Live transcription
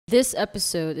This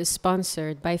episode is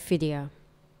sponsored by Fidia.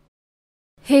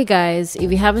 Hey guys, if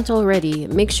you haven't already,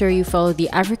 make sure you follow the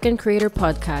African Creator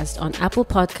Podcast on Apple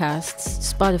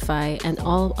Podcasts, Spotify, and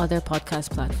all other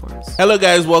podcast platforms. Hello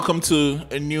guys, welcome to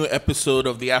a new episode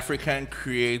of the African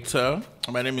Creator.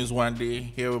 My name is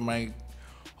Wande, here with my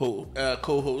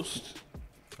co-host.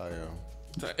 I am.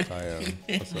 What's up?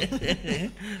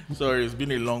 Sorry, it's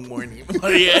been a long morning.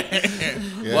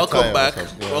 Welcome back.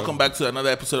 Welcome back to another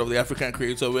episode of the African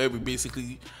Creator, where we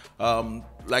basically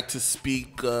like to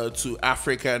speak to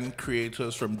African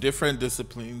creators from different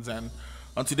disciplines. And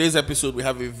on today's episode, we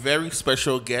have a very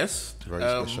special guest. Very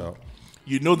special.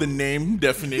 You know the name,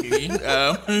 definitely.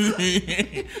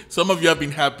 Some of you have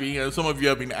been happy and some of you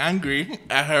have been angry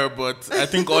at her, but I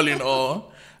think all in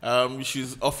all,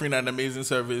 she's offering an amazing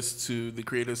service to the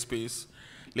creator space.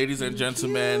 Ladies and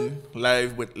gentlemen,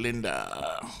 live with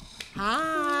Lynda.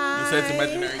 Hi. Insert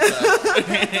imaginary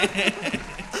clap.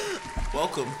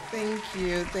 Welcome. Thank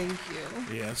you.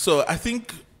 Yeah. So I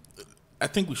think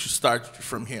we should start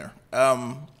from here.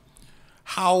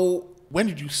 When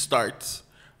did you start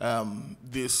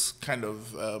this kind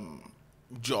of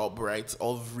job, right,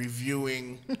 of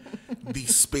reviewing the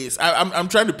space? I'm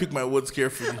trying to pick my words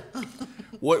carefully.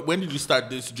 When did you start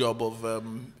this job of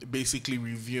basically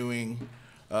reviewing,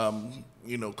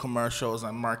 commercials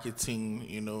and marketing,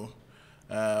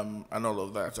 and all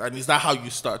of that? And is that how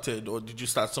you started, or did you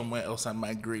start somewhere else and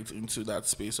migrate into that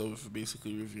space of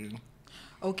basically reviewing?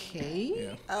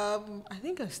 Okay. Yeah. I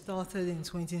think I started in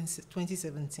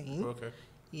 2017. Okay.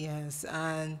 Yes,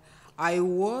 and I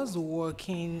was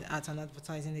working at an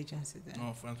advertising agency then.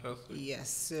 Oh, fantastic. Yes,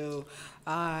 so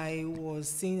I was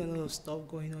seeing a lot of stuff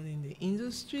going on in the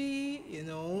industry,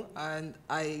 and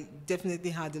I definitely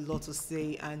had a lot to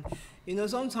say. And,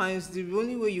 sometimes the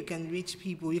only way you can reach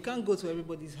people, you can't go to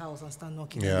everybody's house and start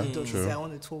knocking on the door to say, I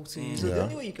want to talk to you. So the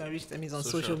only way you can reach them is on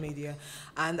social media.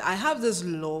 And I have this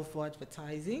love for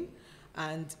advertising,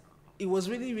 and it was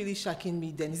really, really shocking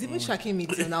me then. It's even shocking me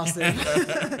till now,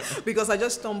 because I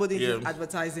just stumbled into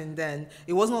advertising then.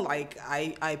 It wasn't like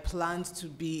I planned to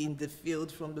be in the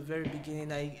field from the very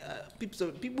beginning.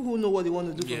 People who know what they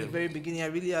want to do from the very beginning, I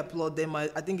really applaud them. I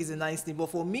think it's a nice thing. But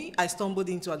for me, I stumbled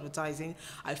into advertising.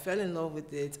 I fell in love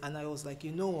with it, and I was like,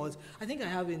 you know what? I think I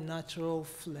have a natural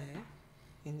flair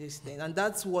in this thing, and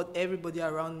that's what everybody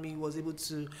around me was able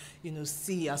to,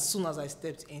 see as soon as I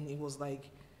stepped in. It was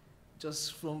like,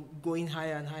 just from going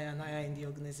higher and higher and higher in the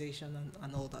organization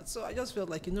and all that. So I just felt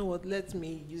like, let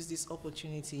me use this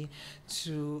opportunity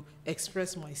to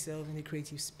express myself in the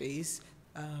creative space,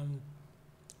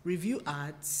 review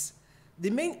ads. The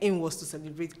main aim was to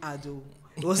celebrate ADO.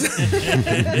 It was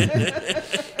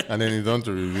and then you don't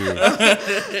to review.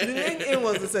 The main aim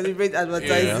was to celebrate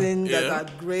advertising that are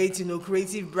great,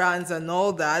 creative brands and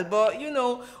all that. But,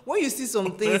 when you see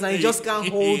some things and you just can't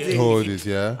hold it.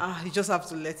 You just have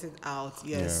to let it out.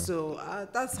 Yes. Yeah. So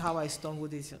that's how I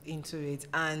stumbled into it.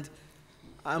 And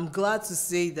I'm glad to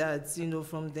say that,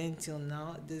 from then till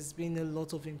now, there's been a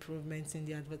lot of improvements in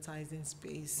the advertising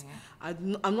space.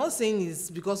 I'm not saying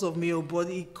it's because of me, but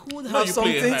it could have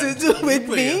something to do with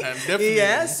me.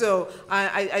 Yeah, so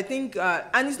I think,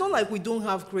 and it's not like we don't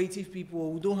have creative people,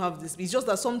 or we don't have this. It's just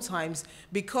that sometimes,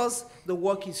 because the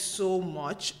work is so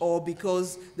much, or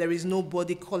because there is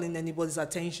nobody calling anybody's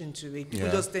attention to it,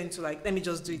 people just tend to let me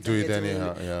just do it.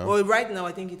 Anyhow. Yeah. Well, right now,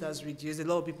 I think it has reduced. A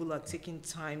lot of people are taking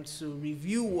time to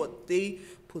review what they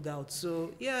put out.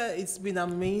 So it's been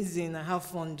amazing. I have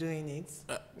fun doing it.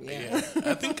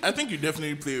 I think you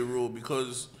definitely play a role,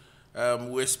 because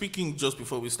we're speaking just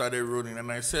before we started rolling, and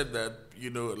I said that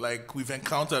we've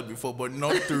encountered before, but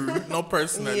not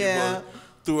personally, but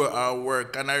through our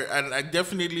work. And I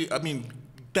definitely,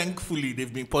 thankfully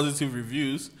they've been positive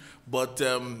reviews, but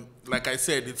like I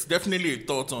said, it's definitely a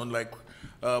thought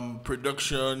on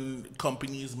production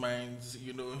companies' minds,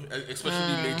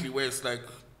 especially lately, where it's like,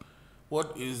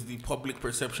 what is the public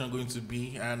perception going to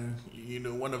be? And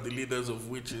one of the leaders of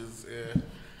which is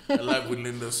Live with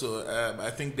Lynda. So I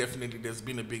think definitely there's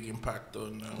been a big impact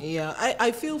on.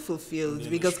 I feel fulfilled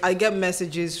because I get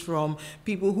messages from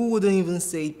people who wouldn't even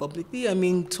say it publicly.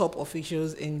 Top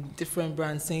officials in different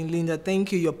brands saying, Lynda,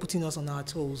 thank you, you're putting us on our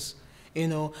toes.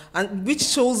 And which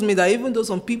shows me that even though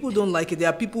some people don't like it, there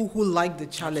are people who like the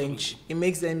challenge. Absolutely. It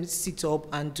makes them sit up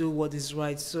and do what is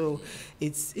right. So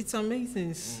it's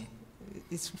amazing.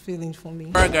 It's fulfilling for me.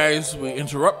 All right, guys, we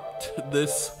interrupt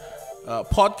this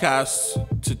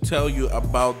podcast to tell you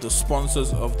about the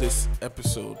sponsors of this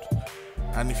episode.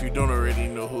 And if you don't already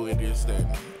know who it is, then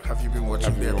have you been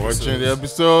watching the episode? Watching the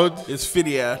episode? It's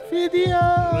Fidia.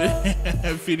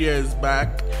 Fidia is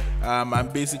back.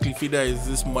 And basically, Fidia is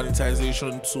this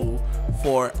monetization tool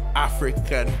for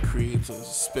African creators,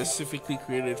 specifically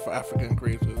created for African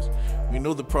creators. We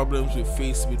know the problems we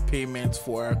face with payments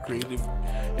for our creative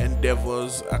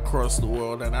endeavors across the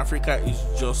world, and Africa is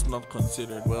just not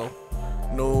considered. Well,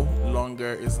 no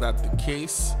longer is that the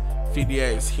case.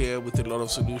 Fidia is here with a lot of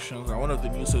solutions, and one of the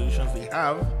new solutions they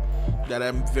have that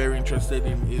I'm very interested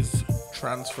in is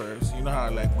transfers. You know how I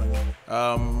like money.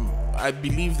 I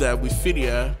believe that with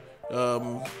Fidia,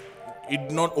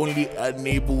 it not only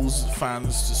enables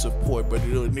fans to support, but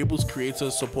it enables creators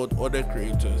to support other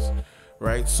creators,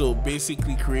 right? So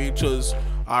basically, creators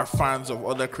are fans of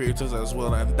other creators as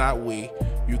well, and that way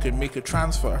you can make a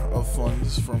transfer of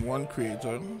funds from one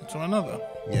creator to another.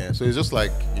 Yeah, so it's just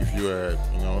like if you were,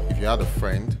 if you had a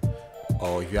friend,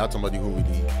 or if you had somebody who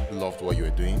really loved what you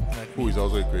were doing, who is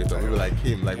also a creator, maybe like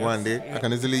him, like one day, I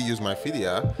can easily use my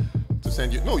Fidia to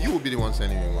send you. No, you will be the one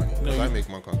sending me money because I make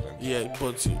more content. Yeah,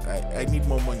 but I need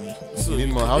more money. So you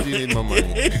need more. How do you need more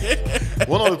money?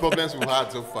 One of the problems we've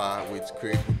had so far with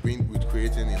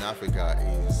creating in Africa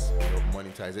is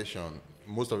monetization.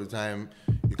 Most of the time,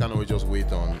 you can't always just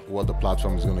wait on what the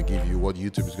platform is going to give you, what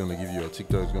YouTube is going to give you, or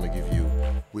TikTok is going to give you.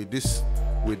 With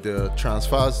the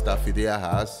transfers that Fidia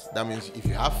has, that means if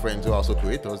you have friends who are also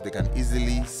creators, they can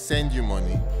easily send you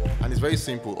money, and it's very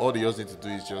simple. All they just need to do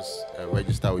is just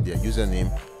register with their username,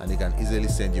 and they can easily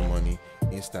send you money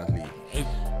instantly.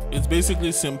 It's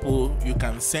basically simple. You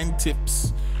can send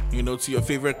tips, to your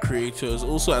favorite creators.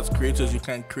 Also, as creators, you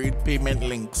can create payment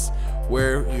links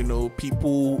where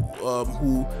people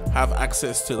who have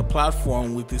access to the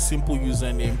platform with a simple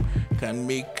username can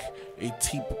make a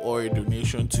tip or a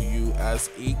donation to you as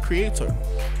a creator.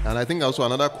 And I think also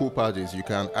another cool part is you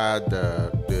can add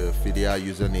the Fidia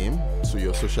username to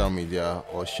your social media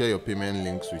or share your payment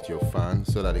links with your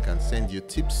fans so that they can send you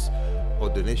tips or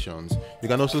donations. You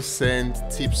can also send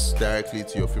tips directly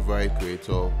to your favorite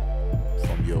creator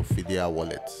from your Fidia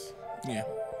wallet. Yeah.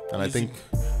 And I think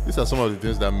these are some of the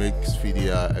things that makes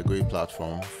Fidia a great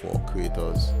platform for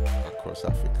creators across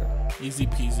Africa. Easy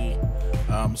peasy.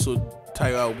 So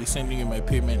Tayo, I'll be sending you my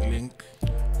payment link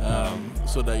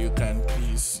so that you can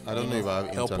please. I don't know if I have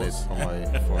internet on my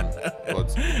phone,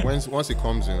 but once it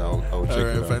comes in, I'll check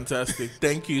it out. Fantastic.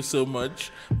 Thank you so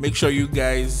much. Make sure you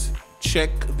guys check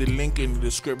the link in the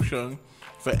description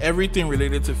for everything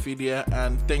related to Fidia,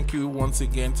 and thank you once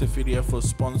again to Fidia for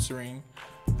sponsoring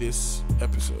this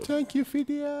episode. Thank you,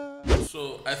 Fidia.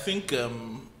 So I think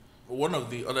one of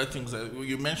the other things that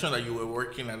you mentioned that you were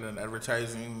working at an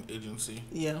advertising agency.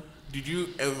 Yeah. Did you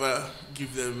ever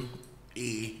give them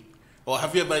or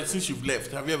have you ever, since you've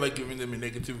left, have you ever given them a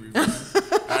negative review?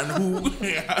 And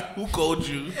who called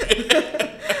you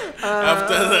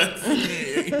after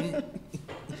that?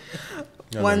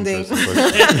 One day.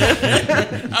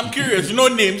 I'm curious. No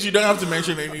names. You don't have to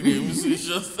mention any names. It's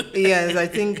just yes. I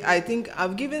think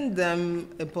I've given them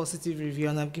a positive review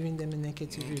and I've given them a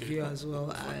negative review as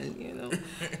well. And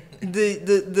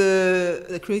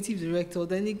the creative director,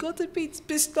 then he got a bit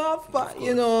pissed off. But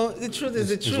the truth is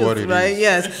the truth, right?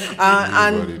 Yes.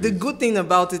 And the good thing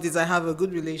about it is I have a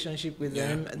good relationship with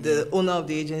them. The owner of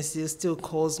the agency still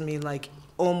calls me like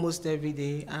almost every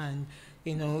day, and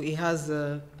he has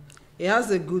a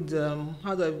good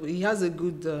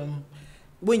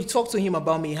when you talk to him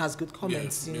about me, he has good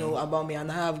comments, about me,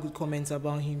 and I have good comments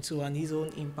about him too, and his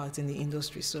own impact in the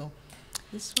industry. So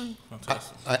it's fine.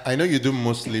 Fantastic. I know you do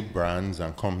mostly brands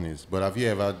and companies, but have you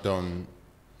ever done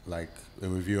like a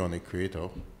review on a creator?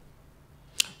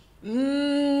 On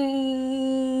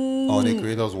a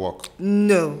creator's work?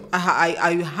 No,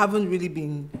 I haven't really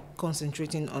been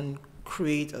concentrating on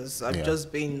creators. I've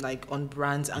just been like on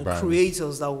brands and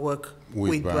creators that work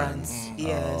with brands.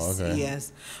 Yes,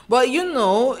 yes. But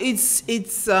it's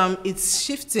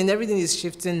shifting. Everything is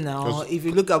shifting now. If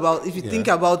you think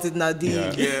about it now,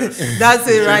 that's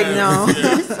it right now.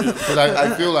 But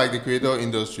I feel like the creator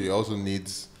industry also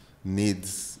needs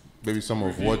maybe some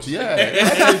of what they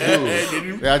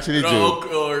actually do.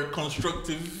 Or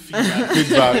constructive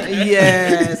feedback.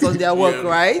 Yes, on their work,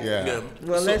 right? Yeah.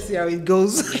 Well, let's see how it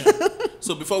goes.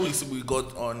 So before we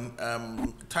got on,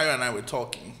 Tyra and I were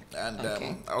talking, and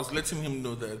I was letting him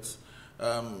know that.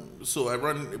 So I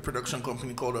run a production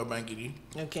company called Urban.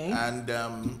 Okay. And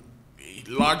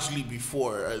largely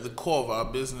before the core of our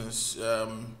business.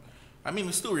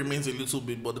 It still remains a little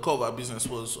bit, but the core of our business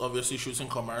was obviously shooting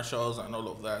commercials and all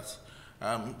of that.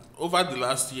 Over the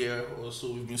last year or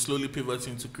so, we've been slowly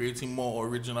pivoting to creating more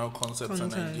original concepts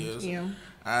and ideas. Yeah.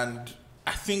 And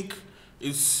I think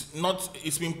it's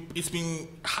been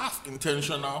half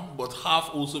intentional, but half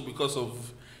also because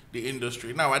of the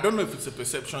industry. Now, I don't know if it's a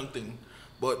perception thing,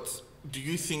 But do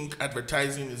you think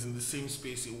advertising is in the same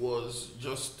space it was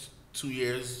just 2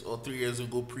 years or 3 years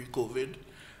ago pre-COVID?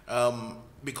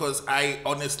 Because I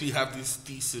honestly have this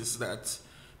thesis that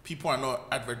people are not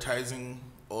advertising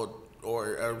or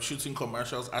shooting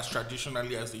commercials as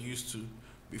traditionally as they used to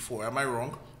before. Am I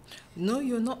wrong? No,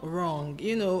 you're not wrong.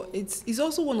 You know, it's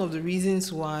also one of the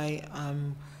reasons why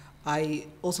I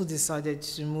also decided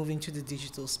to move into the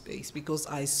digital space, because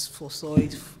I foresaw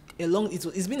it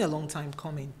it's been a long time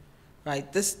coming.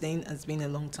 Right, this thing has been a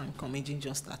long time coming, didn't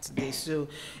just start today. So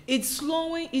it's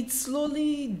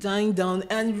slowly dying down,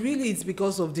 and really it's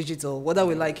because of digital, whether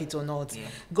we like it or not. Yeah.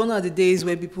 Gone are the days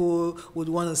where people would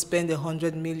want to spend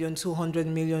 100 million, 200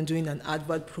 million doing an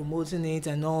advert, promoting it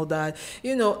and all that.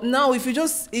 You know, now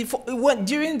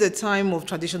during the time of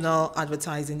traditional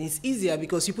advertising, it's easier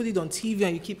because you put it on TV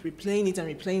and you keep replaying it and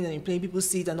replaying and replaying, people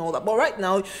see it and all that. But right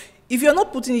now, if you have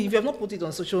not put it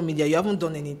on social media, you haven't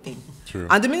done anything. True.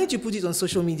 And the minute you put it on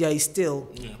social media, it's still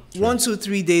 1, 2,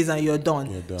 3 days and you're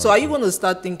done. So are you going to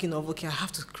start thinking of, okay, I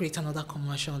have to create another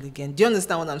commercial again? Do you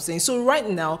understand what I'm saying? So right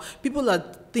now, people are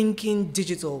thinking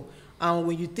digital. And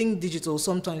when you think digital,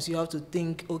 sometimes you have to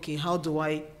think, okay, how do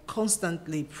I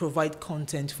constantly provide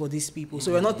content for these people?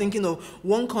 So you're not thinking of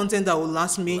one content that will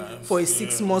last me for a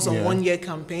 6 months or 1 year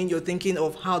campaign. You're thinking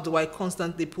of how do I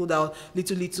constantly put out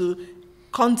little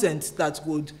content that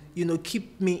would,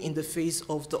 keep me in the face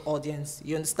of the audience.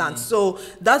 You understand? So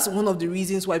that's one of the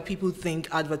reasons why people think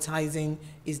advertising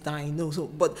is dying. No,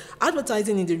 but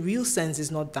advertising in the real sense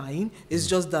is not dying. It's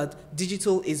just that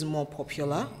digital is more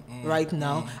popular right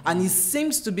now, and it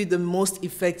seems to be the most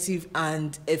effective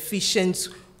and efficient,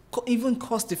 even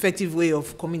cost-effective way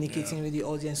of communicating with the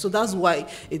audience. So that's why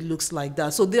it looks like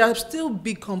that. So there are still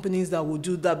big companies that will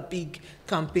do that big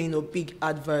campaign or big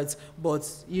adverts, but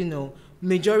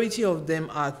majority of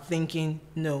them are thinking,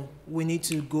 no, we need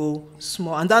to go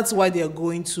small. And that's why they are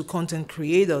going to content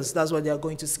creators. That's why they are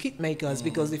going to skit makers,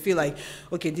 because they feel like,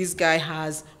 okay, this guy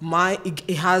has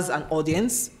an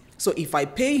audience. So if I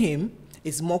pay him,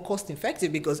 it's more cost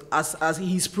effective, because as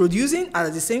he's producing and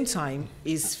at the same time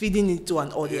he's feeding it to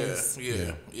an audience.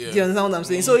 Yeah. Do you understand what I'm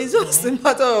saying? So it's just a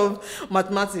matter of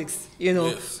mathematics,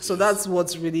 So that's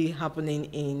what's really happening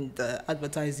in the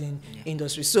advertising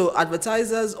industry. So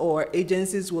advertisers or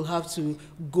agencies will have to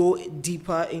go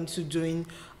deeper into doing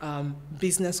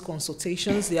business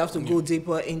consultations. They have to go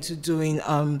deeper into doing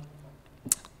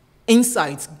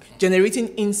insights, generating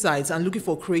insights and looking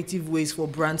for creative ways for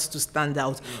brands to stand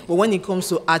out. But when it comes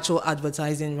to actual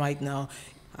advertising right now,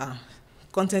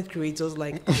 content creators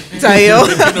like Tayo,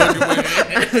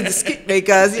 the skit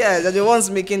makers, they're the ones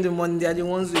making the money, they're the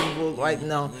ones in vogue right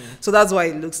now. So that's why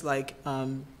it looks like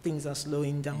things are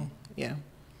slowing down. Yeah.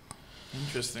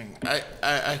 Interesting.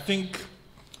 I think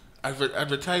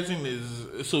advertising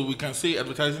is, so we can say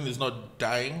advertising is not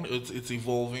dying, it's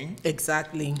evolving.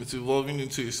 Exactly. It's evolving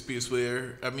into a space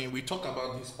where, we talk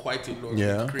about this quite a lot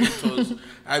with creators.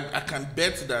 I can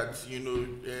bet that,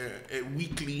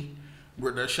 weekly,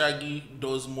 Brother Shaggy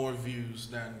does more views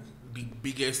than the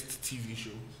biggest TV show.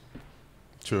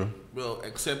 True. Well,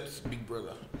 except Big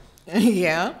Brother.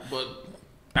 Yeah. But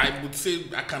I would say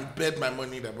I can bet my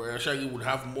money that Brother Shaggy would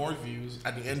have more views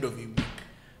at the end of a week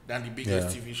than the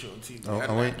biggest TV show on TV.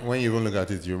 And when you even look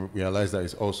at it, you realize that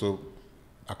it's also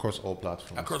across all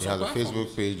platforms. It has a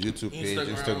Facebook page, YouTube page,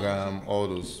 Instagram, all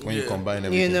those. When you combine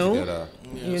everything together.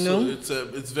 So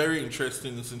it's very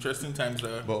interesting. It's interesting times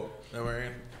that we're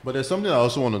in. But there's something I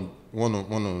also want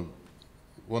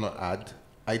to add.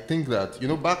 I think that,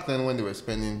 back then when they were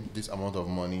spending this amount of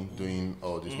money doing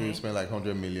all this, we spend like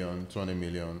 100 million, 200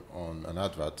 million on an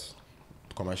advert,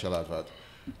 commercial advert.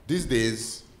 These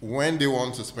days, when they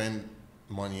want to spend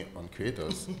money on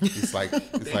creators, it's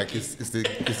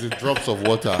the drops of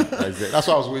water. That's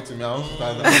why I was waiting. I'll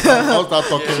start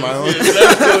talking my own.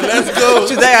 Let's go.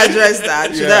 Should I address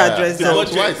that?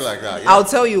 Why it's like that? I'll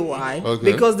tell you why.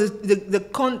 Okay. Because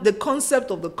the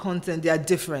concept of the content, they are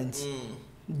different.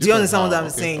 Do you understand what I'm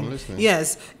saying? I'm listening.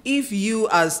 Yes. If you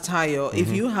as Tayo, if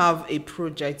you have a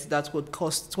project that would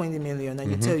cost 20 million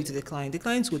and you tell it to the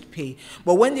client would pay.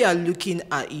 But when they are looking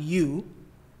at you,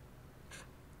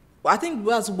 I think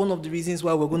that's one of the reasons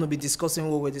why we're going to be discussing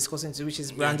what we're discussing today, which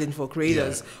is branding for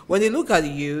creators. Yeah. When they look at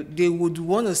you, they would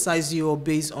want to size you up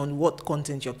based on what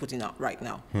content you're putting out right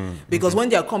now. Because when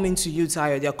they're coming to you,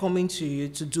 Tayo, they're coming to you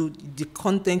to do the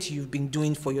content you've been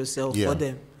doing for yourself, for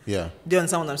them. Yeah. Do you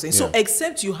understand what I'm saying? Yeah. So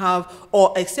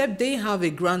except they have a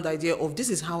grand idea of this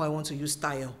is how I want to use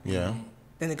style. Yeah.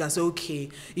 Then they can say, okay,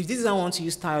 if this is how I want to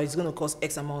use style, it's going to cost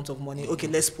X amount of money. Okay,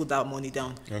 let's put that money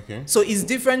down. Okay. So it's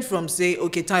different from say,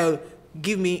 okay, Tayo,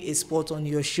 give me a spot on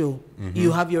your show.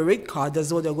 You have your rate card.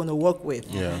 That's what they're going to work with.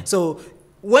 Yeah. So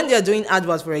when they're doing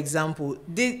adverts, for example,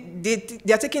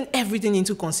 they're taking everything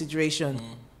into consideration.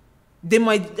 They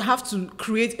might have to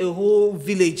create a whole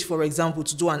village, for example,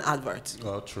 to do an advert.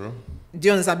 Oh, true. Do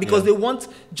you understand? Because they want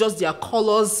just their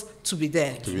colors to be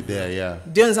there. To be there, yeah.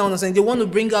 Do you understand what I'm saying? They want to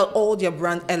bring out all their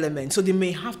brand elements. So they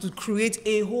may have to create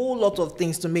a whole lot of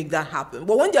things to make that happen.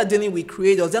 But when they're dealing with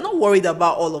creators, they're not worried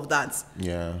about all of that.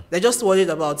 Yeah. They're just worried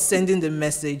about sending the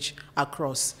message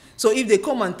across. So if they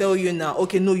come and tell you now,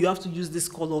 okay, no, you have to use this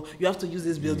color, you have to use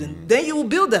this building, then you will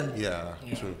build them. Yeah,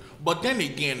 true. But then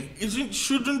again,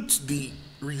 shouldn't the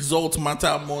result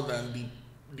matter more than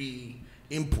the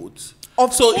input?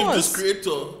 Of so course. if this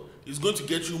creator is going to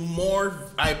get you more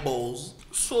eyeballs,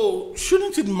 so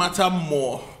shouldn't it matter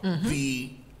more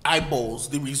the eyeballs,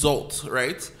 the results,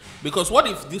 right? Because what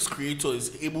if this creator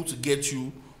is able to get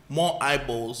you more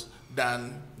eyeballs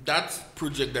than that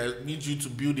project that needs you to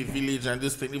build a village and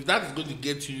this thing? If that is going to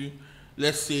get you,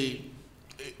 let's say,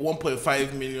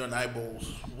 1.5 million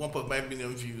eyeballs, 1.5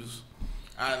 million views,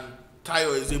 and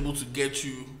Tayo is able to get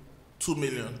you 2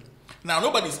 million. Now,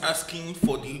 nobody's asking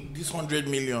for this 100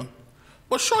 million,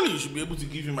 but surely you should be able to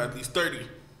give him at least 30.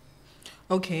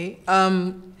 Okay.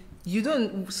 You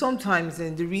don't, sometimes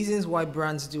the reasons why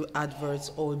brands do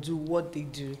adverts or do what they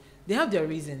do, they have their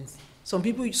reasons. Some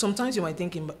people, sometimes you might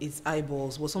think it's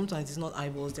eyeballs, but sometimes it's not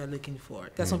eyeballs they're looking for.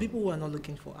 There are some people who are not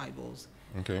looking for eyeballs.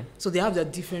 Okay. So they have their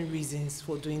different reasons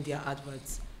for doing their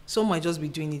adverts. Some might just be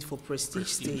doing it for prestige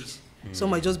stage. Some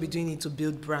might just be doing it to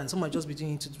build brands. Some might just be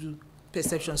doing it to do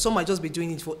perception. Some might just be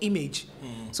doing it for image.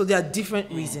 So there are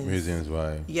different reasons. Reasons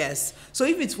why. Yes. So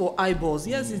if it's for eyeballs,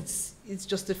 yes, it's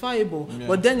justifiable. Yeah.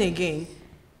 But then again,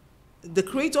 the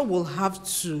creator will have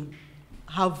to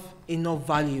have enough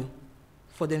value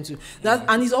for them to that,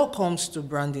 and it all comes to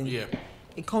branding. Yeah.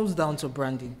 It comes down to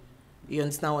branding. You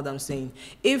understand what I'm saying?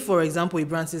 If, for example, a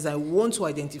brand says, I want to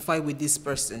identify with this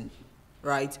person,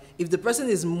 right? If the person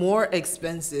is more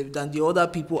expensive than the other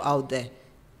people out there,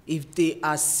 if they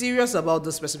are serious about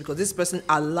this person because this person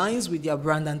aligns with their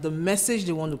brand and the message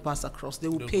they want to pass across, they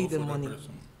will pay the money.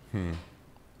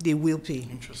 They will pay.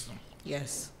 Interesting.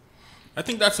 Yes. I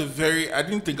think that's I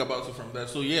didn't think about it from that.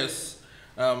 So yes,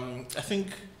 I think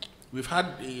we've had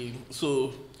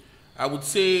so I would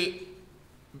say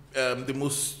the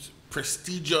most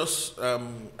prestigious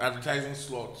advertising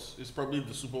slots is probably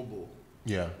the Super Bowl.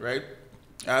 Yeah. Right?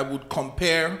 I would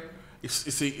compare.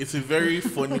 It's a very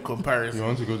funny comparison. You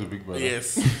want to go to Big Brother?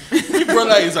 Yes. Big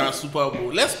Brother is our Super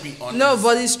Bowl. Let's be honest. No,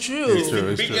 but it's true. It's true, the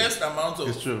it's biggest true. amount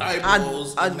It's true. of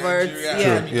eyeballs in Adverts, Nigeria.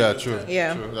 yeah. at any Yeah, given true. time.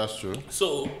 Yeah. True. That's true.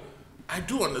 So I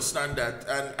do understand that,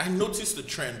 and I noticed the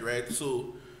trend, right?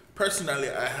 So personally,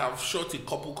 I have shot a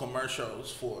couple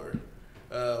commercials for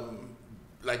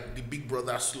like the Big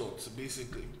Brother slots,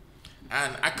 basically,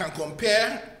 and I can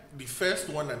compare the first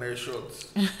one that I shot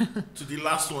to the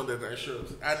last one that I shot,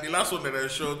 and the last one that I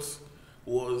shot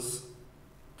was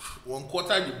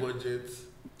 1/4 the budget.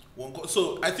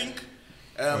 So I think.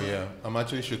 Oh yeah, I'm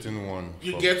actually shooting one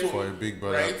You for, get one, for a Big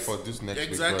Brother, right? for this next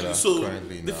Exactly. Big Brother So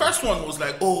currently the now. first one was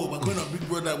like, oh, we're going on Big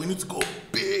Brother, we need to go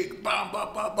big, bam,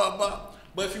 bam, bam, bam, bam.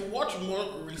 But if you watch more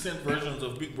recent versions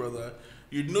of Big Brother,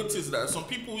 you'd notice that some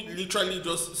people literally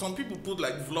some people put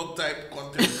like vlog type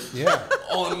content Yeah.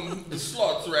 on the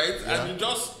slots, right? Yeah. And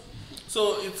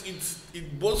so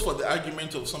it bodes for the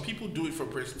argument of some people do it for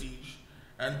prestige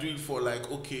and do it for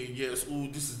like, okay, yes, oh,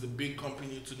 this is the big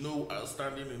company to know our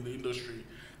standing in the industry.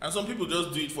 And some people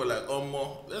just do it for like,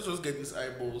 let's just get these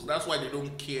eyeballs. That's why they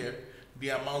don't care the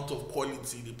amount of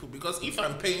quality they put. Because if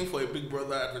I'm paying for a Big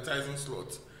Brother advertising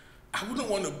slot, I wouldn't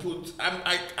want to put.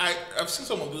 I've seen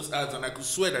some of those ads and I could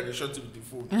swear that they shot it with the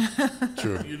phone.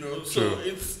 True. You know, True. so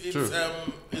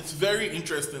it's very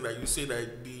interesting that you say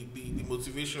that the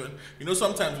motivation. You know,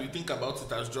 sometimes we think about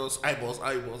it as just eyeballs.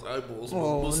 But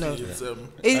Oh, mostly no. it's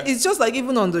It's just like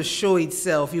even on the show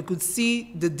itself, you could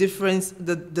see the difference.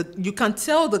 You can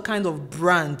tell the kind of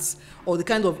brands or the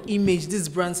kind of image these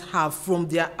brands have from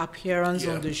their appearance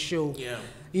Yeah. on the show. Yeah.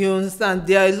 You understand?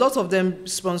 There are a lot of them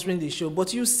sponsoring the show,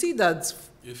 but you see that.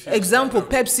 If you Example,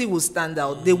 stand out. Pepsi will stand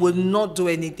out. They will not do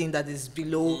anything that is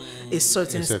below a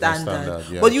certain A certain standard. standard,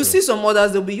 yeah, But you true. see some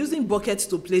others, they'll be using buckets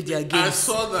to play their I games.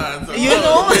 saw that. You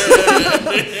know,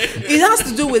 it has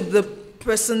to do with the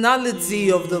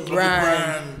personality of the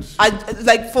brand.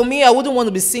 Like for me, I wouldn't want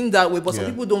to be seen that way, but some Yeah.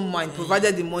 people don't mind,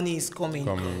 provided the money is coming.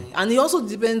 Coming. And it also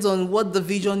depends on what the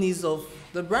vision is of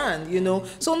the brand. You know,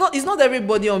 so it's not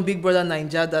everybody on Big Brother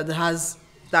Nigeria that has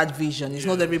that vision. It's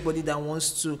not everybody that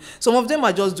wants to. Some of them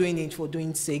are just doing it for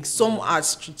doing sake. Some are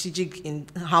strategic in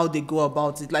how they go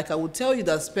about it. Like I would tell you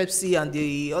that Pepsi and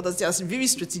the others, they are very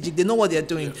strategic. They know what they're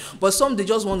doing. But some, they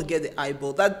just want to get the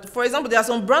eyeball. That, for example, there are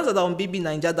some brands that are on BB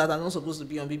Nigeria that are not supposed to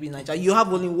be on BB Nigeria. You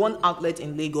have only one outlet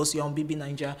in Lagos, you're on BB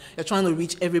Nigeria. You're trying to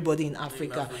reach everybody in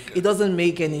Africa. It doesn't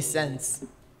make any sense.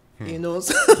 You know,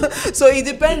 so it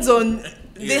depends on,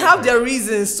 they have their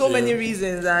reasons, many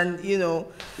reasons, and you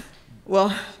know,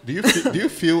 well. Do you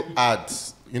feel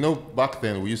ads? You know, back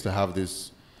then we used to have this.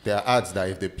 There are ads that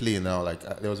if they play now, like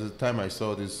there was a time I saw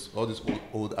all these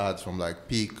old ads from like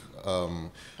Peak,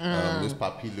 this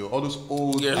Papilio, all those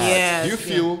old ads. Yes, Do you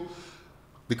feel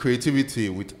the creativity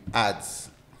with ads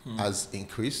has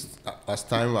increased as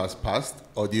time has passed,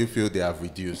 or do you feel they have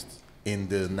reduced in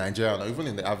the Nigerian or even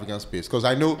in the African space? Because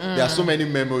I know there are so many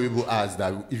memorable ads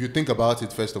that if you think about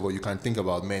it, first of all, you can think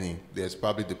about many. There's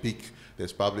probably the Peak,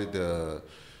 there's probably there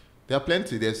are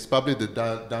plenty. There's probably the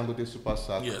Dangote Super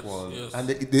Sack one. Yes. And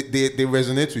they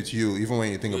resonate with you even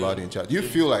when you think about it in chat. Do you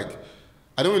feel like,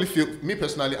 I don't really feel, me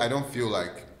personally, I don't feel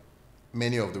like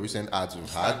many of the recent ads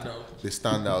we've had, they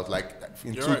stand out. Like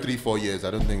in 2, 3, 4 years,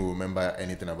 I don't think we'll remember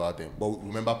anything about them. But we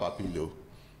remember Papilio.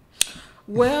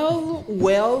 Well.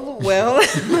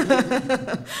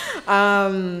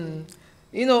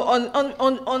 You know,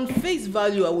 on face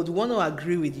value, I would want to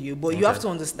agree with you, but you have to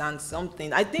understand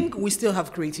something. I think we still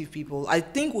have creative people. I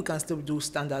think we can still do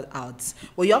standard ads,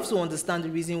 but you have to understand the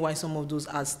reason why some of those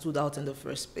ads stood out in the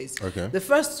first place. Okay. The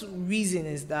first reason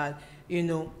is that, you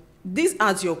know, these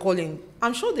ads you're calling,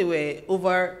 I'm sure they were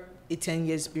over a 10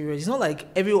 years period. It's not like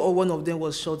every one of them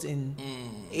was shot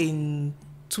in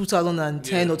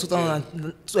 2010 or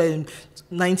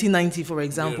 1990, for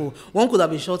example. One could have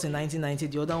been shot in 1990,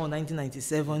 the other one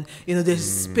 1997. You know,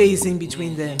 there's space in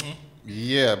between them.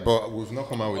 Yeah, but we've not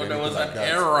come out with anything. There was like an that.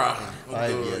 era.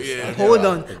 Hold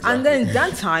on. Exactly. And then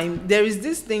that time, there is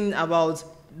this thing about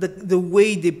the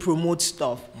way they promote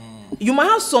stuff. You might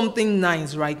have something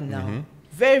nice right now.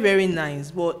 Very, very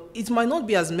nice. But it might not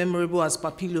be as memorable as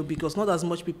Papilio because not as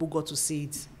much people got to see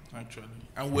it. Actually.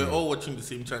 And we're all watching the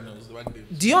same channels.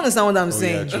 Do you understand what I'm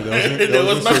saying? Yeah, there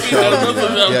was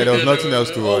nothing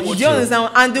else to watch. Do you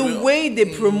understand? And the way they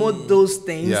promote those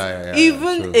things,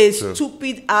 even a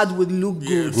stupid ad would look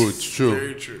good. True.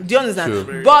 Very true. Do you understand?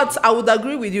 True. But I would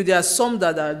agree with you. There are some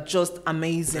that are just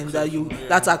amazing,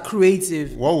 that are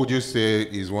creative. What would you say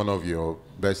is one of your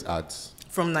best ads?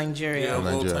 From Nigeria. Yeah, from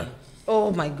Nigeria.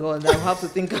 Oh my God, I'll have to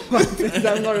think about it.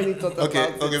 I've not really thought about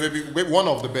it. Okay, maybe one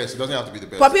of the best. It doesn't have to be the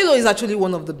best. Papilio is actually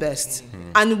one of the best.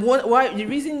 And the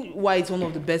reason why it's one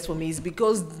of the best for me is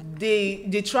because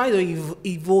they try to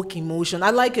evoke emotion. I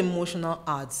like emotional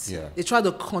ads. Yeah. They try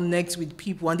to connect with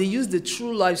people, and they use the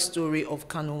true life story of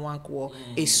Kanu Nwankwo,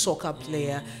 a soccer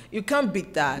player. You can't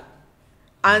beat that.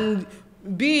 And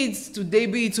be it today,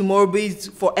 be it tomorrow, be it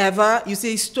forever, you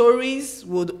say stories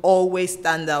would always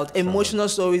stand out. Emotional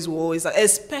stories will always,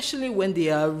 especially when they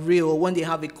are real, when they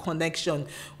have a connection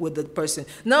with the person.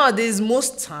 Nowadays,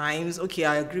 most times, okay,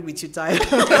 I agree with you, Ty.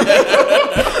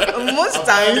 Most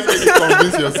times,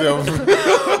 convince yourself.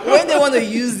 When they want to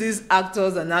use these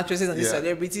actors and actresses and these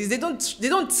celebrities, they don't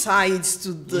tie it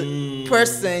to the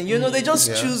person. You know, they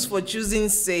just choose for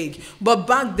choosing's sake. But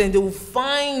back then, they will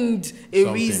find a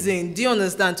reason. Do you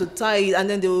understand, to tie it, and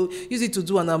then they will use it to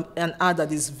do an ad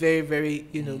that is very, very,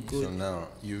 you know, good. So now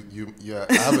I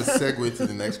have a segue to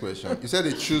the next question. You said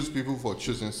they choose people for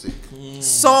choosing sake.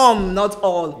 Some, not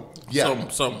all. Yeah,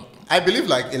 some. I believe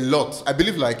like a lot. I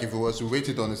believe like if it was to rate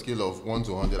it on a scale of 1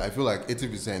 to 100, I feel like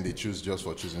 80% they choose just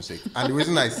for choosing sake. And the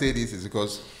reason I say this is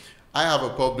because I have a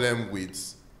problem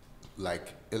with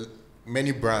like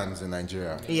many brands in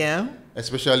Nigeria. Yeah.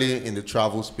 Especially in the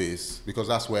travel space, because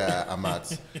that's where I'm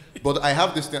at. But I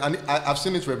have this thing, and I've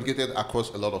seen it replicated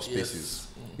across a lot of spaces.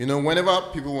 Yes. You know, whenever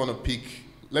people want to pick,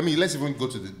 let's even go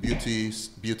to the beauty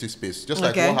space. Just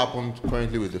like what happened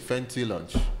currently with the Fenty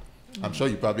launch. I'm sure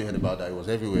you probably heard about that. It was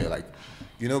everywhere. Like,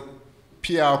 you know,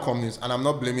 PR companies, and I'm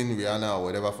not blaming Rihanna or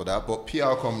whatever for that, but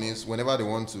PR companies, whenever they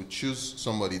want to choose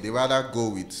somebody, they rather go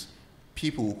with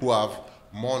people who have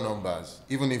more numbers,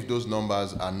 even if those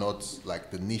numbers are not like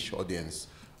the niche audience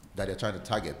that they're trying to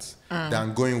target,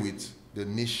 than going with the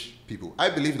niche people. I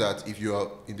believe that if you are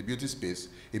in the beauty space,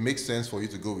 it makes sense for you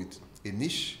to go with a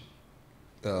niche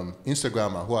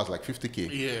Instagrammer who has like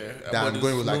 50K than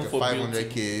going with like a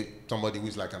 500K, somebody who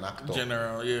is like an actor.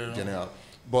 General.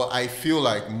 But I feel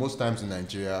like most times in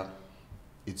Nigeria,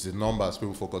 it's the numbers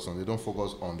people focus on. They don't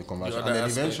focus on the conversion. And then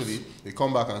eventually, they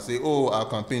come back and say, oh, our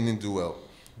campaign didn't do well.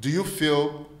 Do you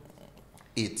feel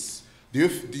do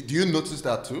you notice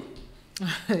that too?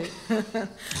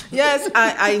 Yes,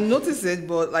 I noticed it,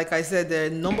 but like I said, there are a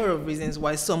number of reasons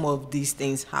why some of these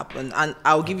things happen, and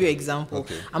I'll give you an example.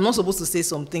 Okay. I'm not supposed to say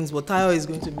some things, but Tayo is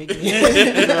going to make me.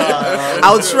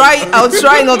 I'll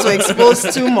try not to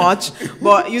expose too much,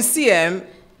 but you see,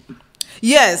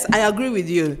 yes, I agree with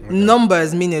you. Okay.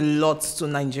 Numbers mean a lot to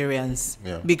Nigerians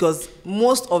because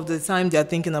most of the time they're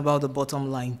thinking about the bottom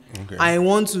line. Okay. I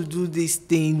want to do this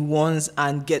thing once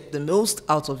and get the most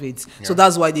out of it. Yeah. So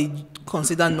that's why they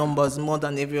consider numbers more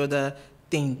than every other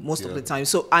thing most of the time.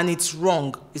 So, and it's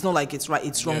wrong. It's not like it's right,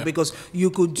 it's wrong because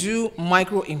you could do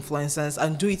micro influencers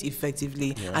and do it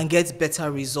effectively and get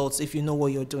better results if you know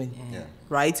what you're doing. Yeah.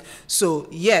 Right? So,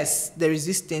 yes, there is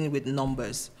this thing with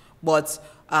numbers, but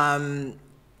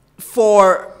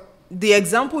for the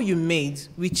example you made,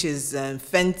 which is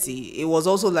Fenty, it was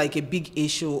also like a big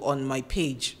issue on my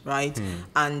page, right?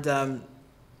 And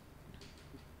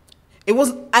it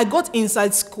was, I got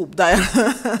inside scoop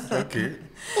that okay.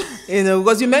 You know,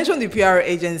 because you mentioned the PR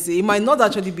agency, it might not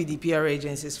actually be the PR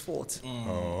agency's fault.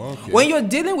 Oh, okay. When you're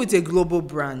dealing with a global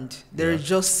brand, there are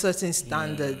just certain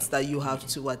standards that you have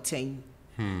to attain.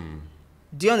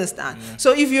 Do you understand?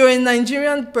 So if you're a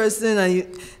Nigerian person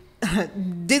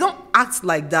and they don't act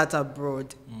like that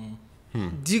abroad.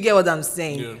 Do you get what I'm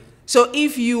saying? Yeah. So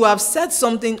if you have said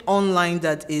something online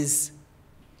that is,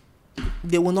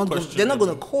 they will not. They're not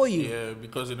going to call you. Yeah,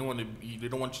 because they don't want to. They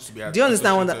don't want you to be. Do you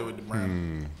understand what that? With the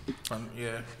brand.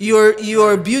 Yeah.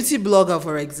 You're a beauty blogger,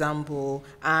 for example,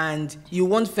 and you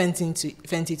want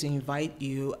Fenty to invite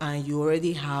you, and you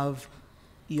already have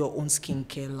your own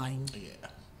skincare line. Yeah.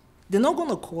 They're not going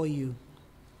to call you.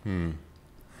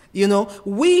 You know,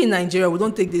 we in Nigeria, we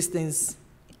don't take these things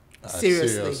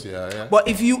seriously. But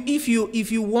if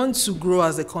you want to grow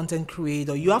as a content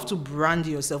creator, you have to brand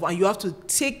yourself and you have to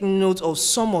take note of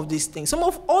some of these things. Some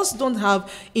of us don't have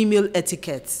email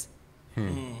etiquette.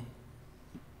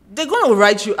 They're going to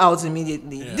write you out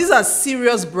immediately. Yeah. These are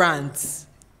serious brands.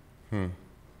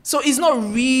 So it's not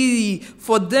really,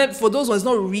 for them, for those ones, it's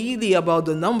not really about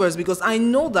the numbers, because I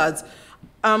know that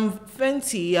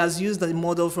Fenty has used a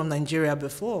model from Nigeria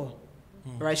before,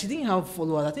 right? She didn't have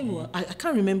followers. I think I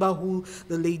can't remember who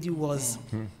the lady was.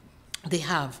 They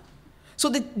have. So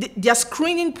their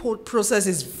screening process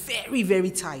is very,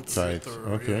 very tight. Tight,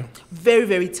 okay. Very,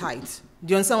 very tight.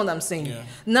 Do you understand what I'm saying? Yeah.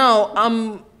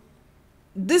 Now,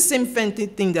 this same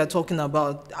Fenty thing they're talking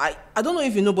about, I don't know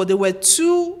if you know, but there were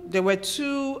two,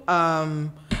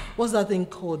 what's that thing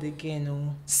called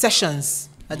again? Sessions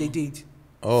that they did.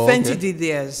 Oh, Fenty did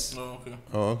theirs. Oh, okay.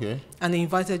 Oh, okay. And they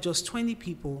invited just 20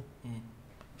 people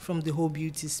from the whole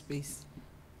beauty space.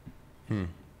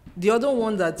 The other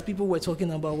one that people were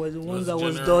talking about were the ones that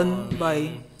was done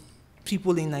by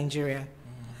people in Nigeria.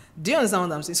 Do you understand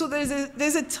what I'm saying? So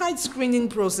there's a tight screening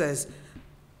process.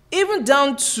 Even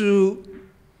down to,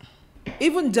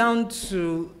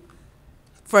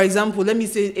 for example, let me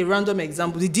say a random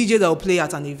example, the DJ that will play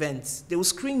at an event, they will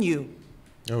screen you.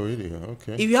 Oh, really?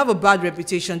 Okay. If you have a bad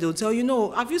reputation, they'll tell you, no,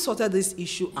 have you sorted this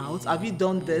issue out? Have you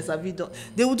done this? Have you done?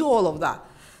 They will do all of that.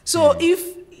 So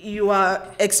if you are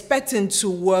expecting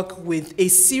to work with a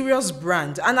serious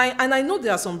brand, and I know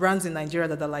there are some brands in Nigeria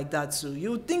that are like that too.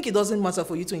 You think it doesn't matter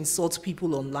for you to insult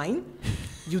people online?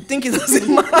 You think it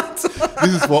doesn't matter?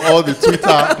 This is for all the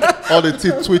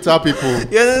Twitter people.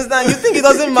 You understand? You think it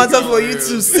doesn't matter for you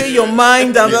to say your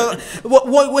mind? And,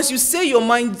 once you say your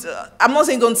mind, I'm not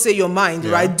saying don't say your mind,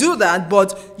 right? Do that,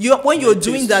 but when you're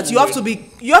doing that, you have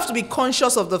to be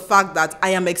conscious of the fact that I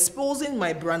am exposing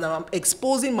my brand, and I'm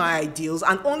exposing my ideals,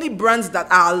 and only brands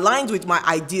that are aligned with my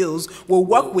ideals will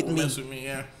work with me.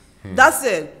 That's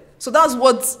it. So that's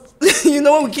what, you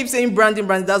know, when we keep saying branding,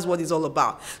 that's what it's all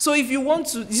about. So if you want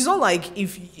to, it's not like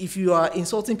if you are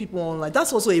insulting people online,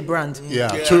 that's also a brand. Yeah.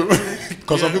 True.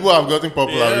 Because some people have gotten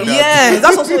popular. Yeah,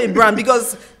 that's also a brand,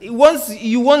 because once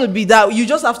you want to be that, you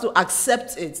just have to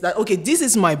accept it. That, okay, this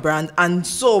is my brand, and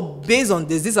so based on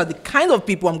this, these are the kind of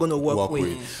people I'm going to work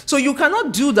with. So you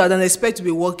cannot do that and expect to be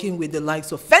working with the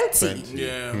likes of Fenty.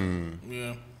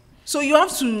 Yeah. So you have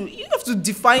to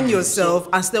define yourself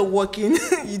and start working.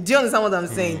 Do you understand what I'm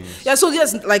saying? Yeah. So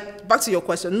yes, like back to your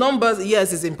question, numbers,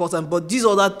 yes, is important, but these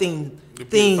other things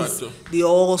they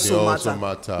also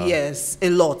matter. Yes, a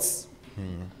lot.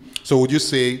 So would you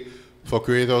say for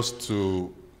creators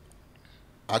to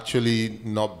actually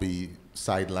not be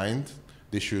sidelined,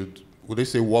 would they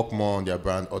say work more on their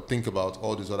brand or think about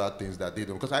all these other things that they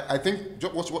do? Because I think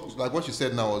what you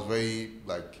said now was very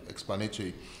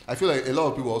explanatory. I feel like a lot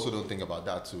of people also don't think about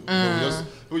that too. You know,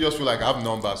 we just feel like I have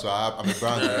numbers, so I'm a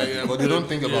brand, but they don't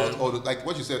think about all the, like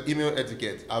what you said, email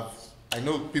etiquette. I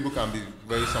know people can be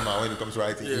very somehow when it comes to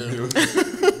writing emails.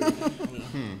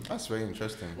 That's very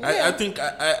interesting. I think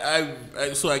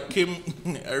so I came.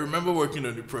 I remember working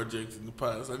on the project in the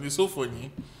past, and it's so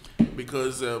funny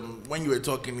because when you were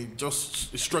talking,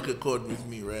 it struck a chord with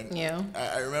me, right? Yeah.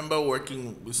 I remember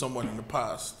working with someone in the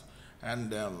past,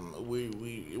 and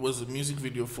it was a music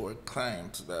video for a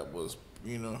client that was,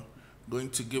 going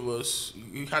to give us.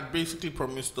 He had basically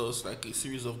promised us like a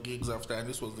series of gigs after, and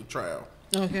this was the trial.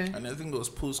 Okay. And I think it was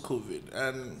post-COVID,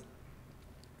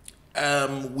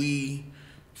 and we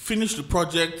finished the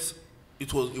project.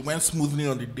 It went smoothly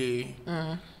on the day.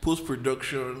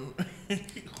 Post-production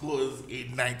was a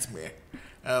nightmare.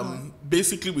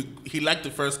 Basically, he liked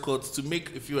the first cut. To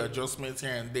make a few adjustments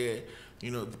here and there,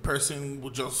 the person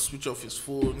would just switch off his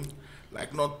phone,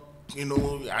 like not,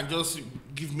 and just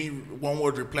give me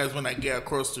one-word replies when I get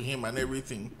across to him and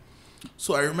everything.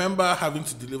 So I remember having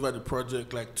to deliver the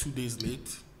project like 2 days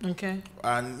late. Okay.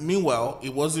 And meanwhile,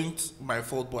 it wasn't my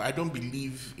fault, but I don't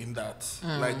believe in that.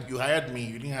 Like, you hired me,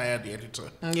 you didn't hire the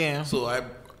editor. Yeah. So I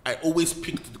always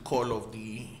picked the call of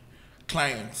the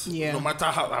client. Yeah. No matter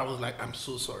how, I was like, I'm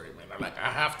so sorry, man. I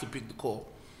have to pick the call.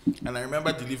 And I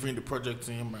remember delivering the project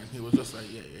to him, and he was just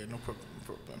like, yeah, no problem, no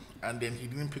problem. And then he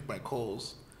didn't pick my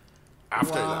calls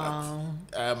after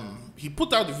that. He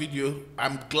put out the video.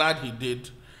 I'm glad he did.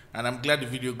 And I'm glad the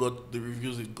video got the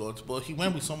reviews it got, but he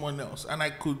went with someone else, and I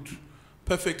could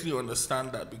perfectly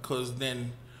understand that, because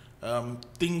then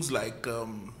things like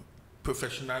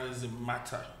professionalism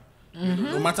matter.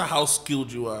 No matter how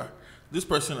skilled you are, this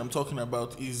person I'm talking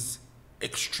about is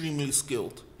extremely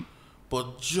skilled,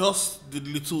 but just the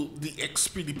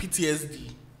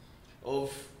PTSD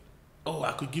of,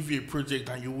 I could give you a project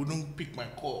and you wouldn't pick my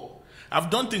call. I've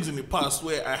done things in the past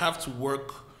where I have to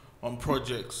work on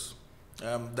projects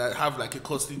that have like a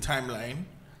costly timeline,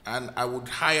 and I would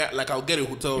I'll get a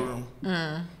hotel room,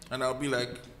 and I'll be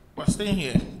like, we're staying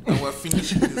here and we're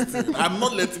finishing this thing. I'm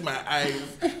not letting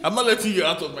you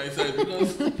out of my sight,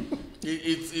 because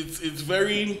it's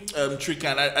very tricky,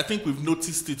 and I think we've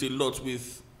noticed it a lot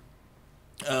with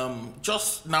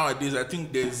just nowadays. I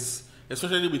think there's,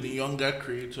 especially with the younger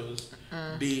creators,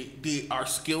 they are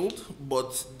skilled,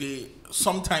 but they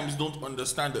sometimes don't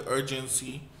understand the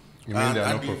urgency and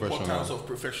the importance of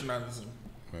professionalism.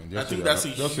 I think that's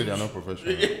it. Just say they are not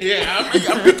professional. Yeah,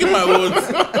 I'm picking my words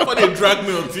before they drag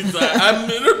me on Twitter.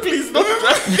 Please don't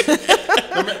drag me.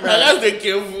 Unless they're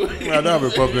careful. I don't have a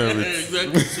problem with it.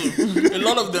 Exactly. So a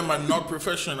lot of them are not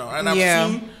professional, and I've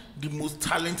seen the most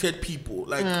talented people,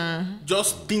 like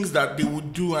just things that they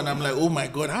would do, and I'm like, oh my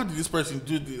god, how did this person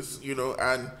do this?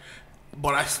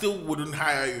 But I still wouldn't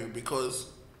hire you, because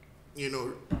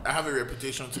I have a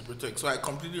reputation to protect. So I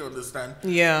completely understand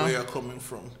where you're coming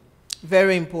from.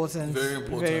 Very important. Very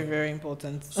important. Very, very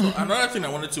important. So another thing I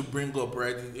wanted to bring up,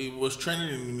 right? It was trending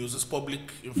in the news. It's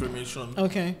public information.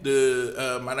 Okay.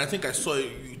 And I think I saw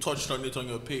you touched on it on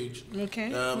your page. Okay.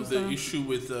 The issue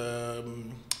with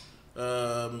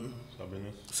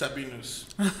Sabinus.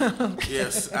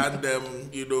 Yes, and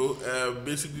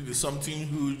basically the something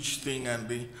huge thing,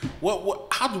 and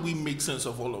how do we make sense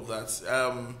of all of that?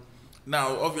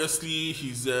 Now, obviously,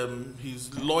 his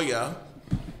lawyer.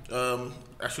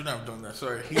 I shouldn't have done that.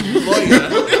 Sorry, his lawyer.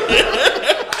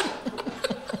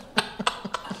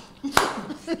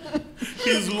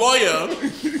 His lawyer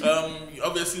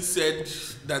obviously said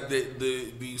that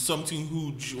the something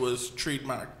huge was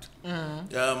trademarked.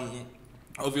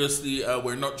 Obviously,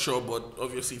 we're not sure, but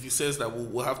obviously, if he says that,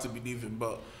 we'll have to believe him.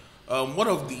 But what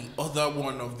of the other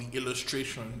one of the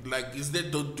illustration? Like,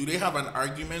 do they have an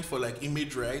argument for like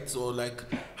image rights, or like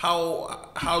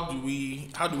how do we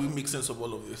make sense of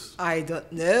all of this? I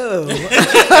don't know.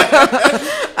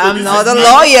 I'm not a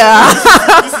lawyer.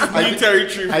 This is new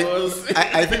territory for us.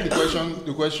 I think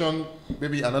the question,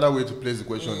 maybe another way to place the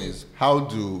question is, how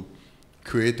do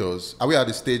creators? Are we at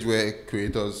the stage where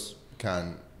creators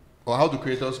can, or how do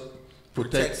creators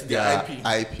protect their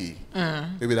IP?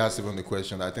 Maybe that's even the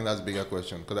question. I think that's a bigger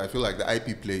question, because I feel like the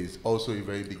IP play is also a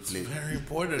very big play. It's very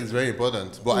important. It's very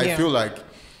important. But I feel like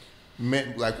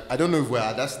I don't know if we're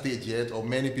at that stage yet, or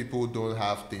many people don't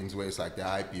have things where it's like their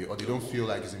IP, or they don't feel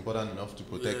like it's important enough to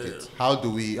protect it. How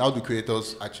do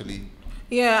creators actually?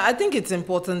 Yeah, I think it's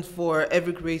important for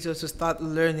every creator to start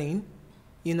learning,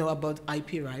 about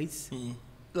IP rights.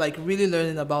 Like really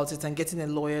learning about it and getting a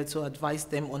lawyer to advise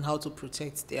them on how to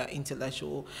protect their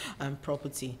intellectual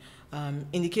property.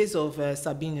 In the case of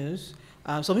Sabinus,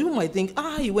 Some people might think,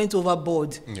 he went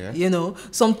overboard, Yeah.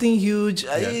 something huge.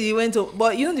 Yeah. He went,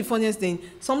 but the funniest thing,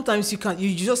 sometimes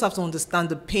you just have to understand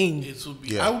the pain. It would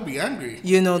be. I would be angry.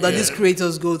 That these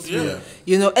creators go through.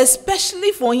 Yeah.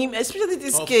 Especially for him, especially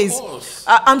this Of case. course.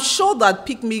 I'm sure that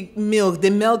Pick Me Milk, they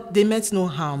meant no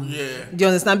harm. Yeah. Do you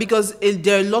understand? Because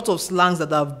there are a lot of slangs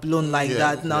that have blown like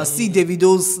that. Now see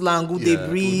Davido's slang, who they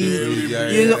breathe.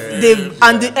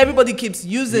 Everybody keeps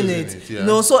using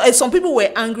it. So some people were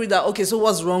angry that, okay, so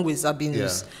what's wrong with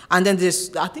Sabinus? And then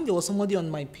I think there was somebody on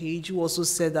my page who also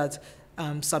said that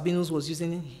Sabinus was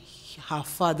using her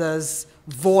father's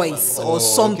voice or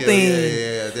something.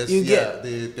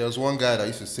 Okay. There was one guy that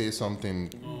used to say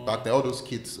something back there, all those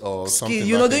kids or something.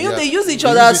 They use each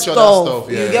other's stuff.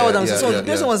 You get what I'm saying? So the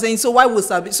person was saying, so why would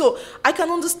Sabinus? So I can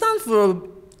understand for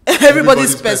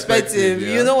everybody's perspective.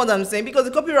 You know what I'm saying? Because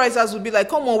the copywriters would be like,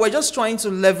 come on, we're just trying to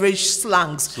leverage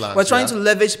slangs. We're trying to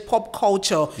leverage pop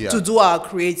culture to do our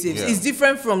creatives. It's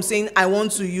different from saying I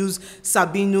want to use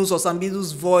Sabinus or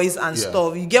Sabinus' voice and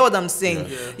stuff. You get what I'm saying?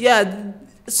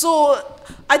 So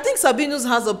I think Sabinus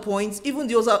has a point. Even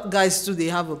the other guys too, they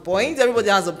have a point. Everybody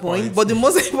has a point. But the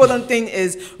most important thing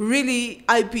is really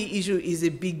IP issue is a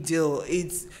big deal.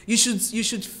 You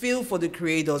should feel for the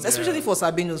creators, especially for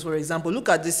Sabinus, for example. Look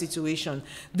at this situation.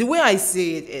 The way I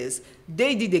say it is,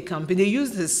 they did a campaign. They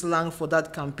used his slang for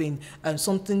that campaign, and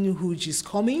something huge is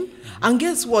coming. And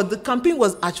guess what? The campaign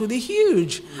was actually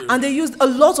huge, and they used a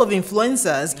lot of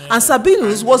influencers. And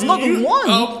Sabinus was not one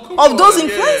of those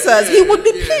influencers. He would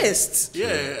be pissed. Yeah,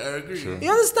 I agree. Sure.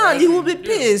 You understand? He would be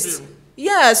pissed.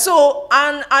 Yeah, so,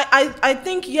 and I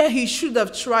think, he should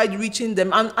have tried reaching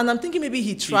them. And I'm thinking maybe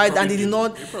he tried and he did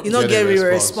not get a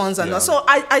response. And so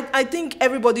I think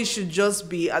everybody should just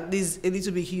be at least a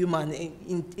little bit human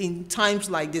in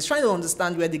times like this, trying to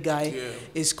understand where the guy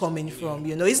is coming from.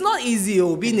 It's not easy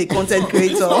being a content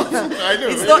creator. I know.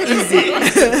 It's not easy. I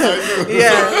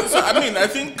know. So, I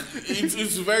think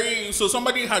it's very... So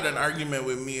somebody had an argument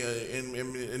with me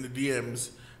in the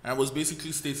DMs. And was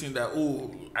basically stating that,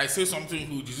 I say something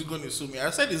huge, is he going to sue me? I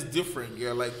said it's different.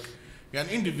 You're an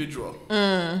individual,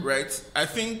 right? I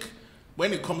think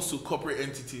when it comes to corporate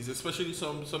entities, especially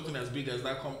something as big as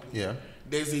that company,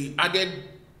 there's a added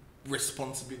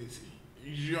responsibility.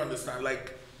 You understand?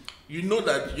 That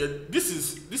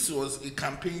this was a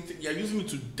campaign. You're using it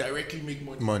to directly make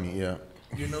money.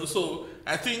 So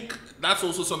I think that's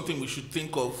also something we should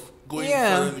think of going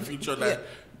further in the future. That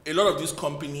a lot of these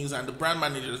companies and the brand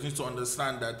managers need to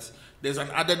understand that there's an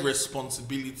added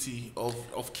responsibility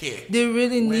of care. They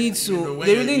really need to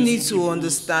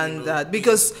understand that,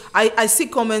 because I see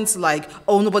comments like,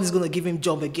 nobody's gonna give him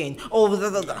job again.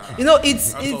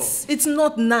 It's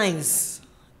not nice.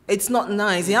 It's not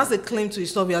nice. He has a claim to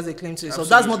his stuff.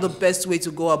 That's not the best way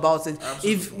to go about it.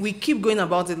 Absolutely. If we keep going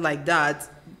about it like that,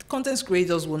 content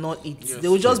creators will not eat. They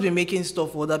will just be making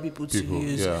stuff for other people to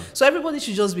use. So everybody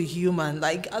should just be human.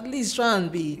 At least try and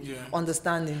be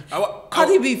understanding.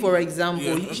 Cardi B, for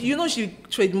example, she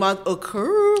trademarked a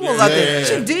curve.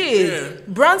 She did.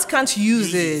 Brands can't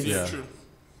use it. Yeah. True.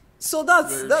 So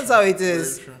that's how it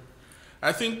is. Very true.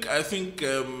 I think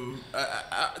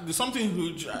there's something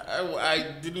huge.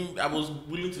 I was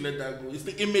willing to let that go. It's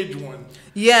the image one.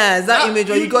 Yeah, that image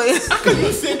one. You got it. How can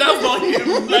you say that's not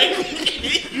him?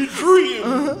 You drew him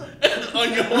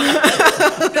on your own.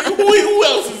 Who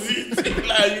else is it?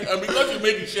 And because you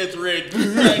made the shirt red.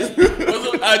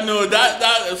 I know that.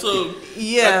 So I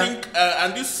think,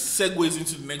 and this segues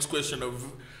into the next question of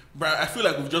brand. I feel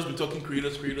like we've just been talking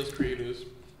creators.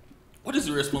 What is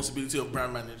the responsibility of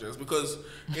brand managers? Because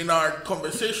in our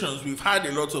conversations, we've had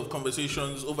a lot of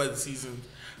conversations over the season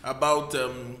about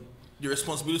the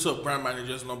responsibility of brand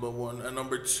managers, number one, and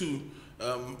number two,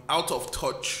 out of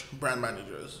touch brand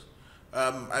managers.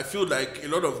 I feel like a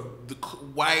lot of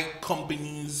why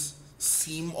companies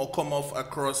seem or come off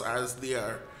across as they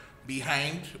are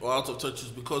behind or out of touch is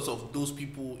because of those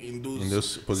people in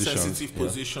those sensitive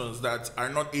positions that are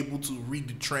not able to read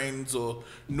the trends or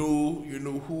know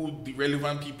who the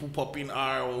relevant people popping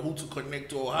are or who to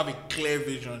connect to or have a clear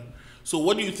vision. So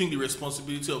what do you think the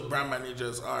responsibility of brand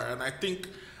managers are? And I think,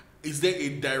 is there a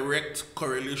direct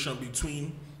correlation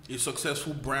between a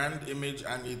successful brand image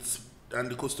and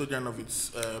the custodian of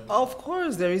its of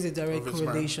course there is a direct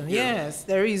correlation. Yes,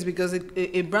 there is, because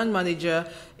a brand manager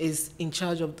is in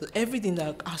charge of everything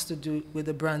that has to do with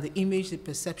the brand, the image, the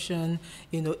perception,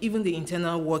 even the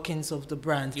internal workings of the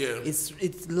brand. It's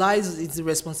the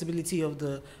responsibility of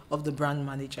the brand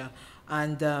manager.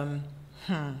 And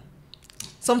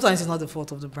sometimes it's not the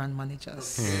fault of the brand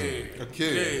managers.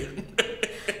 Okay.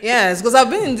 Yes, because I've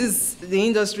been in the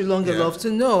industry long enough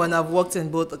to know, and I've worked in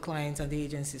both the client and the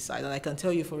agency side, and I can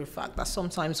tell you for a fact that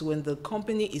sometimes when the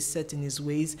company is set in its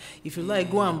ways, if you like,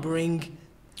 go and bring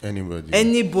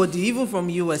anybody, even from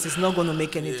US, it's not going to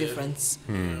make any difference.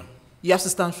 You have to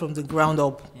start from the ground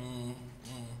up.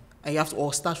 And you have to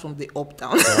all start from the up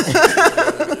down.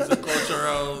 It's a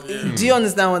cultural. Yeah. Do you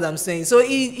understand what I'm saying? So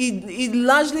it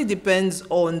largely depends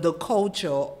on the culture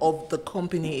of the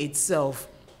company itself.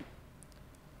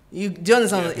 Do you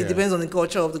understand? It depends on the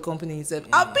culture of the company itself.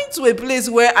 I've been to a place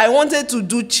where I wanted to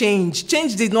do change.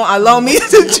 Change did not allow me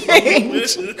to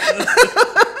change.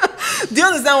 Do you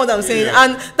understand what I'm saying?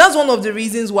 And that's one of the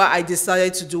reasons why I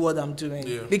decided to do what I'm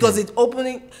doing. Because it's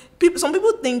opening. Some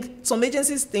people think, some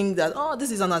agencies think that, oh, this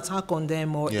is an attack on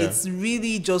them, or it's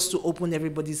really just to open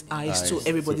everybody's eyes to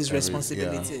everybody's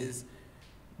responsibilities.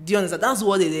 Do you understand? That's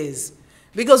what it is.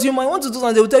 Because you might want to do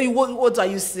something, they will tell you, what are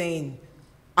you saying?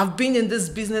 I've been in this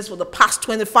business for the past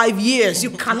 25 years.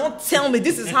 You cannot tell me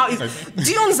this is how it's...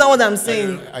 Do you understand what I'm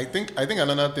saying? I think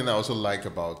another thing I also like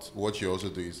about what you also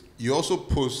do is you also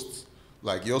post,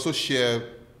 like you also share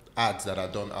ads that are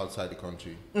done outside the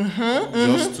country,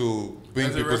 just to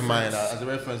bring people's mind as a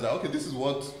reference that, okay, this is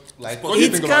what, like, what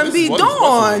it can be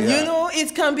done, you know,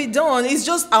 it can be done. It's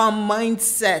just our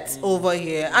mindset over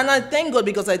here. And I thank God,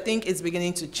 because I think it's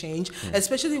beginning to change,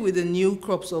 especially with the new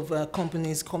crops of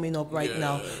companies coming up right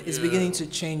now. It's beginning to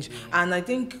change. And I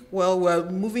think, well, we're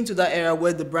moving to that era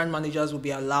where the brand managers will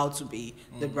be allowed to be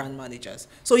the brand managers.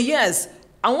 So yes,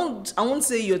 I won't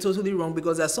say you're totally wrong,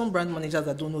 because there are some brand managers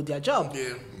that don't know their job.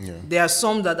 There are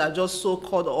some that are just so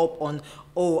caught up on,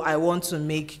 oh, I want to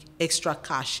make extra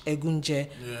cash,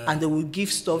 egunje, and they will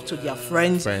give stuff to their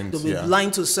friends. They'll be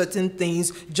blind to certain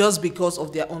things just because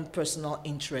of their own personal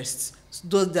interests.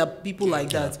 So there are people like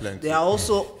that. There are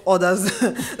also others.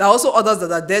 There are also others that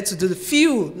are there to do the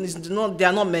few. There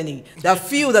are not many. There are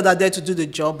few that are there to do the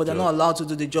job, but they're not allowed to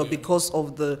do the job because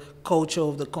of the culture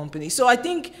of the company. So I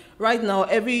think right now,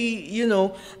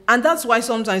 and that's why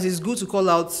sometimes it's good to call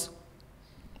out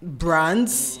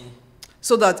brands,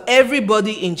 so that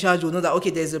everybody in charge will know that, okay,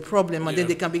 there's a problem, and then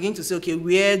they can begin to say, okay,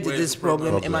 where did this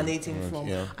problem emanating from,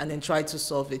 and then try to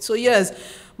solve it. So yes,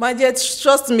 my dear,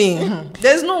 trust me,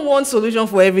 there's no one solution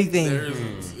for everything. There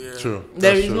isn't. True.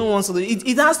 There is no one solution.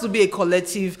 It has to be a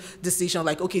collective decision,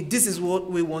 like, okay, this is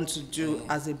what we want to do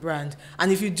as a brand.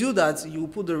 And if you do that, you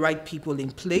put the right people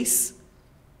in place,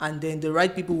 and then the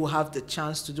right people will have the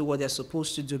chance to do what they're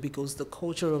supposed to do, because the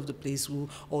culture of the place will,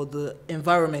 or the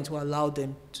environment will allow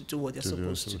them to do what they're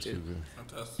supposed to do.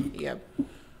 Fantastic. Yep.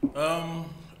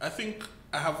 I think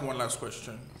I have one last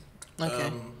question.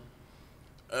 Okay.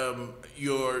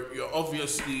 You're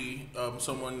obviously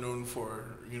someone known for,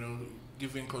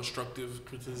 giving constructive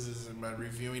criticism and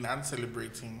reviewing and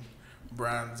celebrating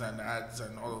brands and ads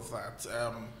and all of that.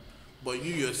 But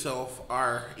you yourself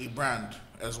are a brand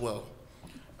as well.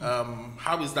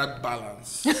 How is that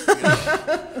balance? How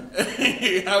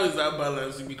is that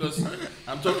balance? Because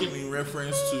I'm talking in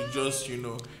reference to just,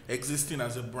 existing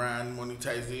as a brand,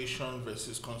 monetization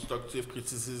versus constructive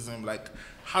criticism. Like,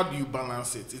 how do you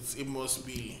balance it? It must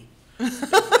be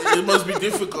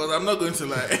difficult. I'm not going to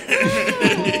lie.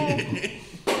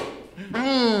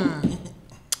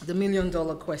 The $1 million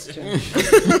question.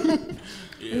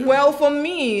 Well, for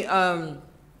me,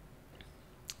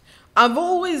 I've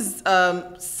always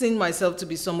seen myself to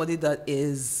be somebody that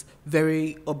is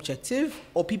very objective,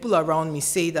 or people around me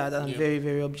say that I'm very,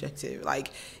 very objective.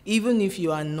 Like, even if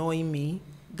you annoy me,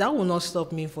 that will not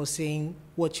stop me for saying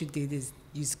what you did is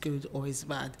good or is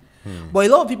bad. But a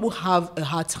lot of people have a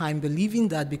hard time believing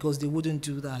that, because they wouldn't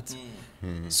do that.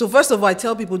 So first of all, I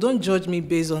tell people, don't judge me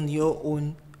based on your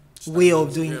own way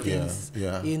of doing things.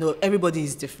 Everybody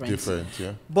is different.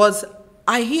 But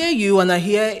I hear you, and I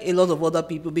hear a lot of other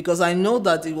people, because I know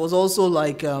that it was also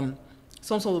like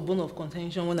some sort of bone of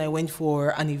contention when I went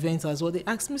for an event as well. They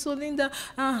asked me, so Lynda,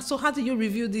 so how do you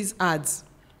review these ads?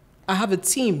 I have a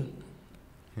team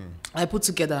I put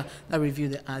together that review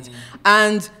the ads.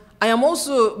 And I am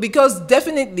also, because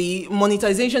definitely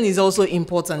monetization is also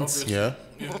important. Obviously.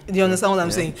 Do you understand what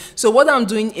I'm saying? So what I'm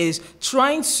doing is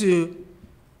trying to,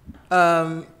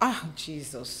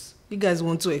 Jesus. You guys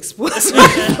want to expose me? You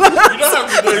don't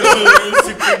have to go into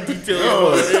secret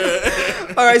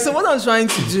details. All right, so what I'm trying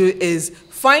to do is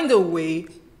find a way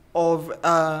of,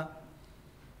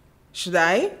 should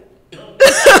I?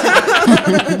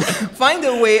 Find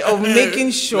a way of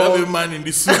making sure. You have a man in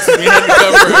the suit behind the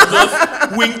camera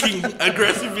just winking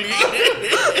aggressively.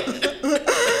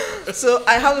 So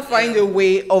I have to find a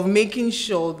way of making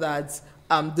sure that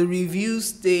the reviews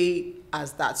stay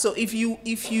as that. So if you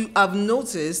have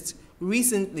noticed,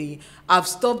 recently I've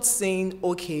stopped saying,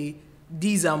 okay,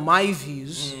 these are my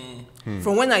views.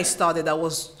 From when I started, I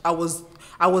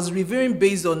was reviewing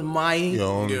based on my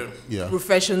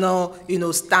professional,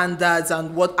 standards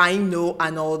and what I know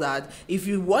and all that. If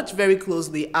you watch very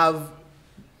closely, I've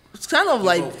kind of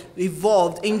like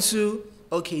evolved into,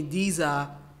 okay, these are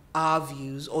our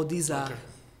views, or these are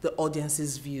the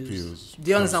audience's views. Do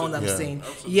you understand what I'm saying?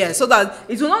 Absolutely. Yeah, so that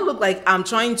it will not look like I'm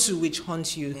trying to witch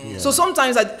hunt you. So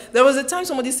sometimes, there was a time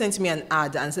somebody sent me an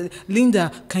ad and said,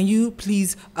 Lynda, can you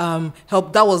please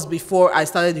help? That was before I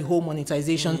started the whole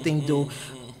monetization thing though.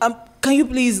 Can you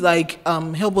please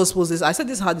help us post this? I said,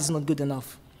 this ad is not good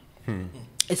enough.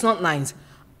 It's not nice.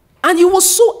 And he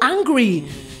was so angry.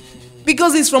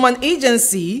 Because it's from an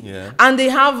agency, and they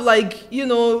have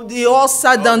they all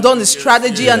sat down, done the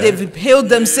strategy, and they've hailed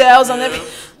themselves and everything.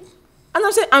 And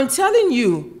I'm saying, I'm telling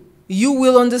you, you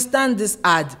will understand this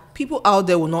ad. People out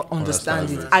there will not understand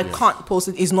it. I can't post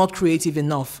it. It's not creative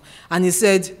enough. And he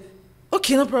said,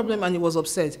 okay, no problem. And he was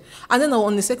upset. And then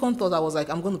on the second thought, I was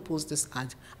like, I'm going to post this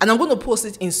ad. And I'm going to post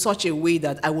it in such a way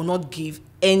that I will not give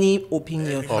any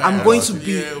opinion. I'm going to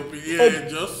be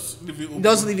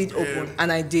just leave it open.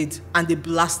 And I did. And they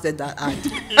blasted that ad.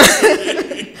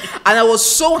 And I was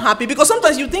so happy, because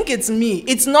sometimes you think it's me.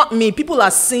 It's not me. People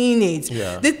are seeing it.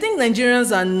 They think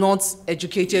Nigerians are not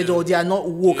educated or they are not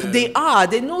woke. They are.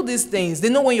 They know these things. They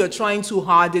know when you're trying too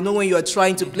hard. They know when you're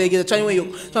trying to play. They're trying when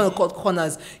you're trying to cut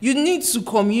corners. You need to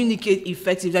communicate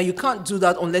effectively, and you can't do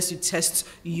that unless you test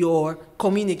your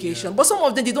communication. But some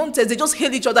of them, they don't test. They just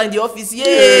hail each other in the office.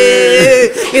 Yay!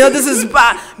 This is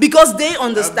bad, because they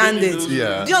understand it. Do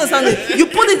you understand it? You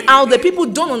put it out there, people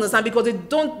don't understand, because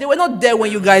they were not there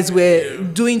when you guys were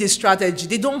doing the strategy.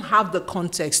 They don't have the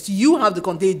context. You have the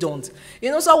context. They don't.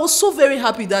 So I was so very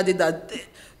happy that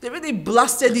they really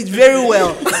blasted it very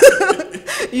well.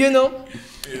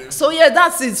 So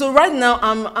that's it. So right now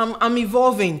I'm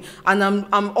evolving, and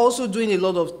I'm also doing a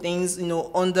lot of things,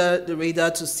 under the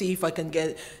radar, to see if I can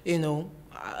get,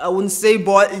 I wouldn't say,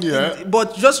 but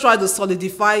just try to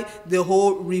solidify the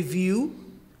whole review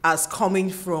as coming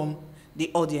from the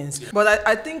audience. But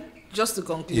I think, just to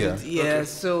conclude,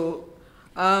 so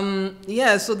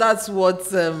so that's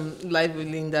what Live with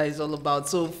Lynda is all about.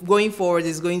 So going forward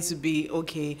is going to be,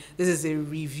 okay, this is a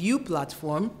review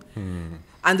platform.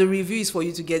 And the review is for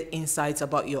you to get insights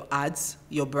about your ads,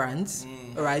 your brands,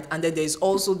 right? And then there's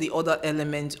also the other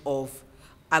element of,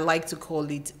 I like to call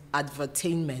it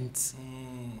advertainment,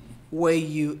 where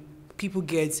people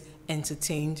get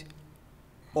entertained,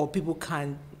 or people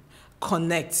can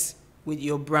connect with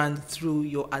your brand through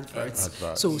your adverts.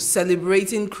 So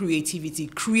celebrating creativity,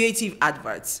 creative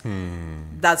adverts.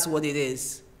 That's what it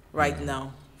is right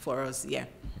now for us.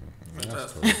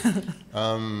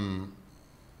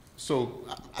 So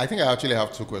I think I actually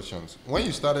have two questions. When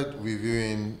you started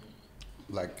reviewing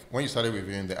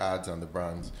the ads and the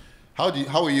brands, how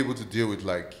were you able to deal with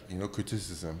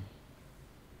criticism?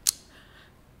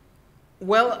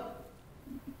 Well,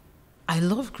 I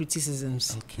love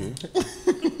criticisms. Okay.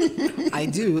 I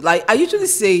do. I usually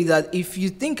say that if you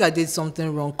think I did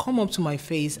something wrong, come up to my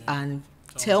face and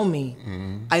tell me.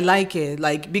 I like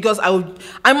it. Because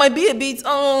I might be a bit,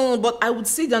 but I would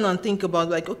sit down and think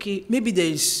about, okay, maybe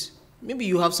there's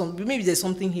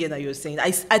something here that you're saying.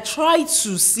 I try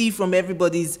to see from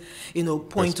everybody's,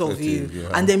 point of view,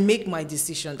 and then make my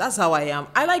decision. That's how I am.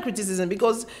 I like criticism,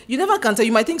 because you never can tell.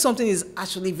 You might think something is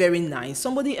actually very nice.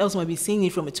 Somebody else might be seeing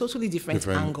it from a totally different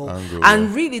angle.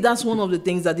 And really, that's one of the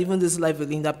things that even this Live with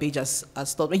Lynda page has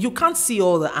taught me. You can't see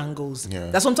all the angles.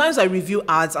 That sometimes I review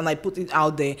ads and I put it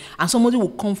out there, and somebody will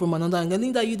come from another angle.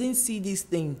 Lynda, you didn't see this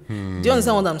thing. Do you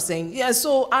understand what I'm saying?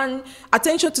 So, and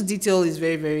attention to detail is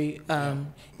very, very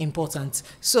important.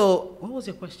 So, what was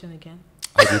your question again?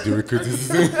 I did the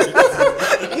criticism.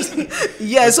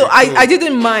 So I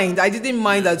didn't mind. I didn't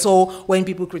mind at all when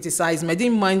people criticize me. I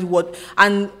didn't mind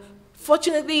and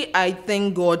fortunately, I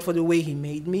thank God for the way He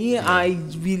made me. I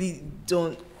really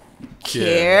don't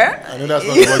care. I know that's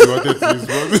not what you wanted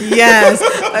to use.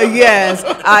 Yes,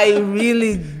 I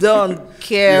really don't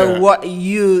care what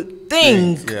you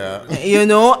think.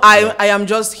 I am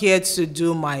just here to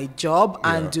do my job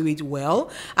and do it well.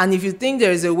 And if you think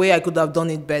there is a way I could have done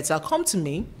it better, come to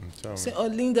me. Say, oh,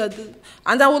 Lynda,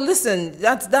 and I will listen.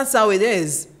 That's how it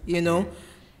is, Okay.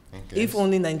 If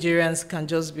only Nigerians can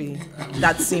just be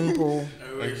that simple.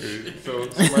 Okay. So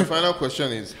my final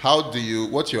question is,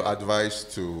 what's your advice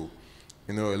to,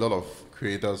 a lot of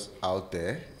creators out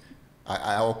there?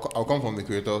 I'll come from the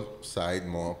creator side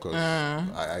more, because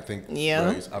I think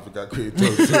there is Africa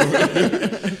creators.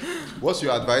 What's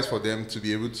your advice for them to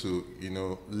be able to,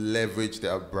 leverage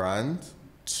their brand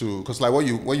because like what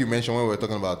you mentioned when we were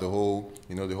talking about the whole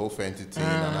Fenty thing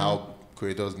and how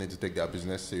creators need to take their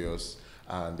business serious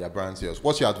and their brand serious.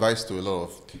 What's your advice to a lot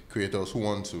of creators who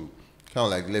want to kind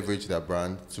of like leverage their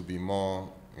brand to be more,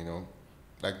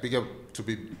 like bigger, to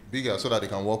be bigger so that they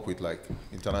can work with like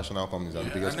international companies and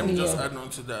the biggest companies? And let me just add on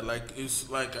to that. Like it's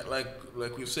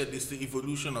like we've said, it's the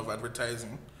evolution of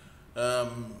advertising.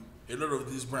 A lot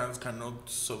of these brands cannot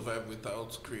survive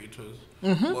without creators.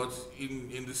 But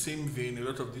in the same vein, a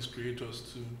lot of these creators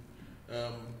too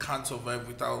can't survive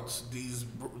without these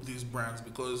brands,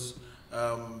 because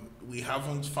we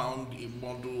haven't found a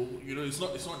model. It's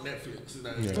not Netflix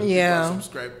that people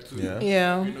subscribe to.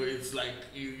 It's like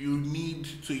you need,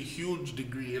 to a huge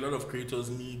degree, a lot of creators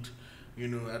need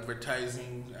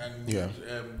advertising and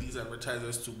these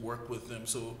advertisers to work with them.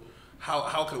 So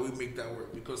how can we make that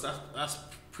work? Because that's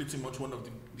pretty much one of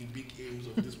the big aims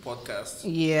of this podcast.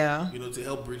 To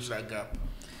help bridge that gap.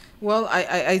 Well,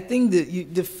 I think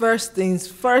that the first things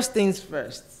first, you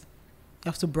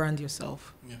have to brand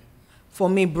yourself. For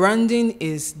me, branding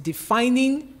is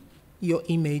defining your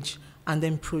image and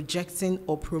then projecting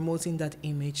or promoting that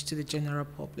image to the general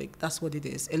public. That's what it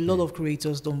is. A lot of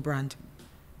creators don't brand.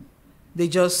 They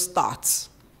just start.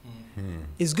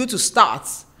 It's good to start,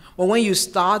 but when you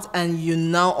start and you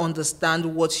now understand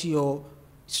what your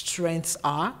strengths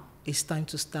are, it's time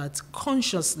to start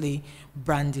consciously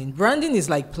branding. Branding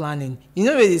is like planning. You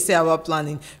know what they say about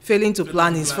planning? Failing to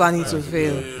plan is planning to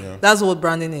fail. That's what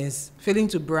branding is. Failing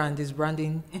to brand is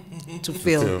branding to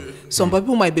fail. Some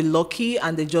people might be lucky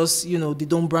and they just, they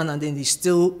don't brand and then they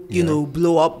still,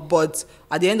 blow up. But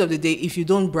at the end of the day, if you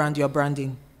don't brand, you're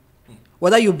branding.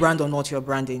 Whether you brand or not, you're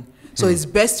branding. So it's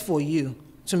best for you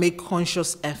to make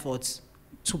conscious efforts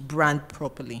to brand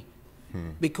properly.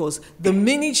 Because the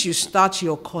minute you start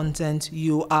your content,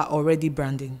 you are already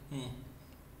branding.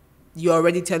 You're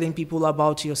already telling people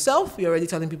about yourself. You're already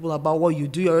telling people about what you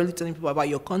do. You're already telling people about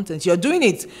your content. You're doing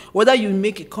it, whether you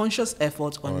make a conscious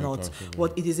effort or not.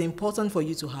 But it is important for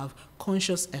you to have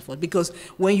conscious effort, because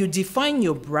when you define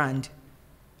your brand,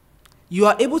 you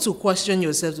are able to question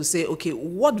yourself to say, okay,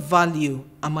 what value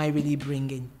am I really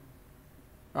bringing?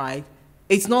 Right?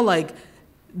 It's not like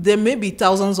there may be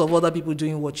thousands of other people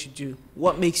doing what you do.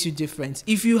 What makes you different?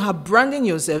 If you are branding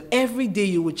yourself, every day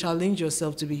you will challenge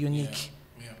yourself to be unique.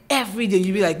 Every day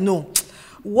you'll be like, no,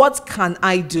 what can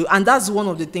I do? And that's one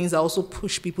of the things that also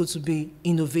push people to be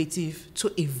innovative,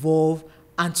 to evolve,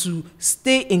 and to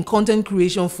stay in content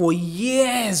creation for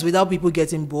years without people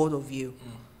getting bored of you,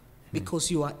 because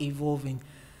you are evolving.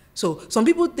 So some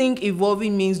people think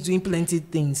evolving means doing plenty of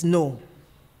things. No,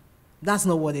 that's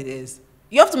not what it is.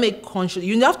 You have to make conscious,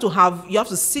 you have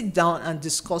to sit down and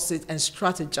discuss it and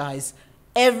strategize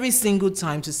every single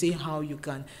time to see how you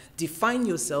can define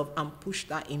yourself and push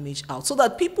that image out, so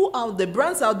that people out there,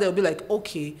 brands out there, will be like,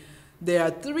 okay, there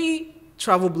are 3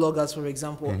 travel bloggers, for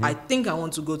example. I think I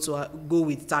want to go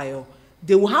with Tayo.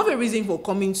 They will have a reason for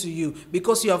coming to you,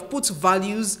 because you have put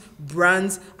values,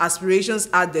 brands, aspirations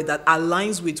out there that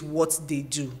aligns with what they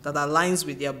do, that aligns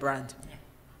with their brand.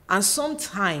 And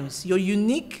sometimes your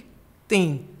unique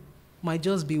thing might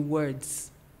just be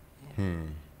words.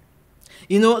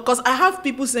 Because I have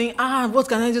people saying, what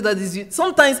can I do that is you?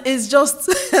 Sometimes it's just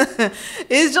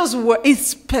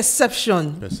it's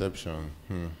perception.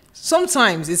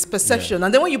 Sometimes it's perception.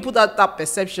 And then when you put out that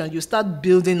perception, you start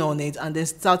building on it and then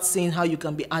start seeing how you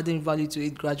can be adding value to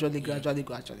it gradually.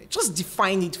 Just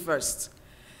define it first.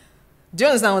 Do you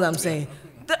understand what I'm saying?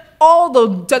 All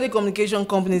the telecommunication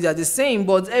companies are the same,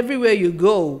 but everywhere you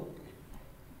go.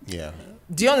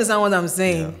 Do you understand what I'm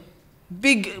saying?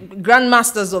 Big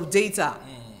grandmasters of data.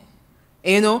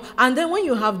 And then when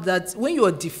you have that, when you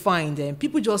are defined, then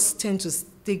people just tend to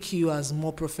take you as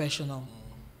more professional.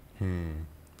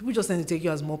 People just tend to take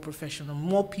you as more professional.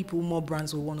 More people, more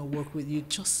brands will want to work with you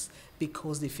just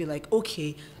because they feel like,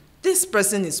 okay, this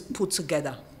person is put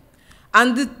together.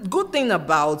 And the good thing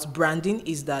about branding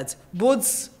is that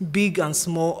both big and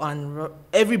small, and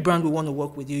every brand will want to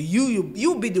work with you.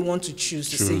 You'll be the one to choose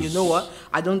to say, you know what,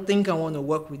 I don't think I want to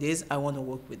work with this, I want to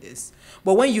work with this.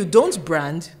 But when you don't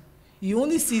brand, you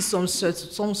only see some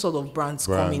sort of brands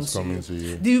coming to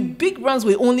you. The big brands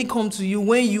will only come to you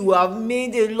when you have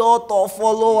made a lot of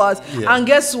followers. And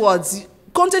guess what?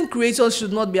 Content creators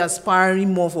should not be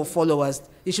aspiring more for followers.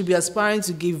 They should be aspiring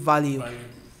to give value.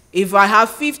 If I have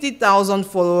 50,000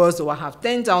 followers or I have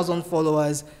 10,000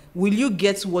 followers, will you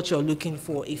get what you're looking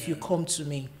for if you come to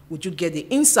me? Would you get the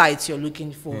insights you're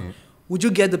looking for? Would you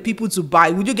get the people to buy?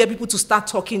 Would you get people to start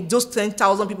talking, those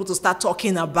 10,000 people to start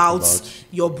talking about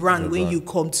your brand when you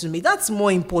come to me? That's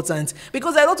more important,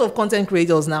 because there are a lot of content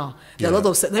creators now. There are a lot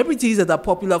of celebrities that are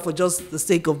popular for just the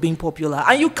sake of being popular.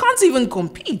 And you can't even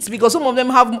compete, because some of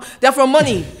them they're from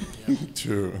money.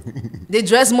 True. They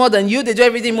dress more than you. They do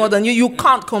everything more than you. You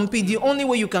can't compete. The only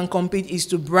way you can compete is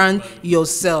to brand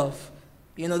yourself.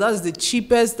 You know, that's the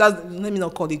cheapest, let me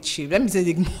not call it cheap. Let me say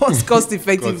the most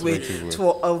cost-effective way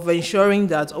of ensuring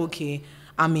that, okay,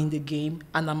 I'm in the game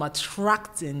and I'm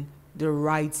attracting the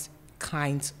right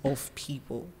kinds of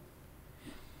people.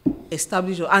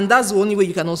 And that's the only way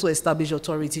you can also establish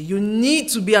authority. You need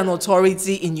to be an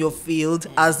authority in your field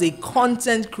as a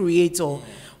content creator.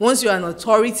 Once you're an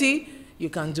authority, you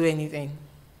can do anything.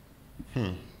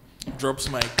 Drops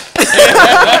mic.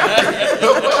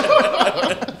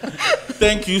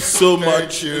 Thank you so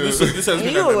much. This has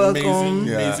been an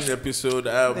amazing episode.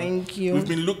 Thank you. We've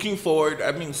been looking forward.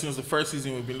 Since the first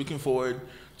season, we've been looking forward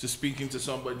to speaking to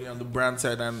somebody on the brand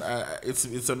side, and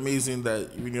it's amazing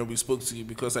that we spoke to you,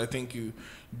 because I think you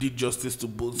did justice to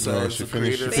both sides. She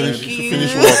finished work.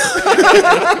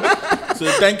 So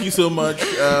thank you so much.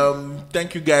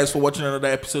 Thank you guys for watching another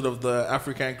episode of the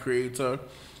African Creator.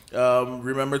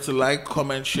 Remember to like,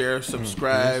 comment, share,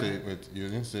 subscribe. You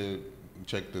didn't say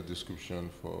check the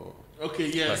description for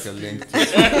yes. Like a link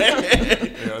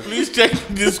to Please check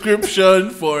the description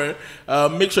for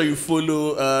make sure you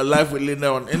follow Live with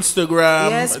Lynda on Instagram.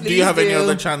 Yes, do you have any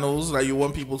other channels that you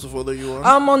want people to follow you on?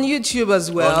 I'm on YouTube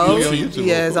as well. YouTube?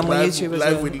 Yes, I'm on YouTube as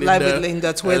well. Live with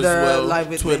Lynda, Twitter, Live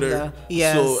with Lynda.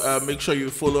 Yes. So make sure you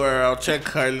follow her. I'll check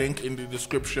her link in the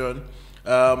description.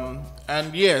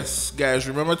 And yes, guys,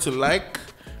 remember to like,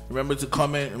 remember to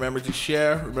comment, remember to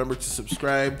share, remember to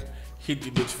subscribe. Hit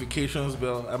the notifications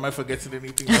bell. Am I forgetting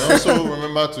anything else? Also,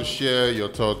 remember to share your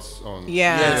thoughts on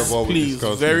what we please.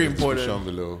 Discussed. Very in the important.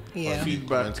 Below.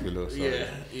 Feedback Below.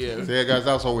 Yeah. So guys,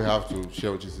 that's all we have to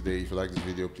share with you today. If you like this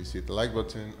video, please hit the like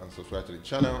button and subscribe to the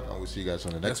channel. And we'll see you guys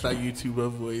on the next one. That's that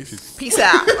YouTuber voice. Peace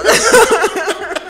out.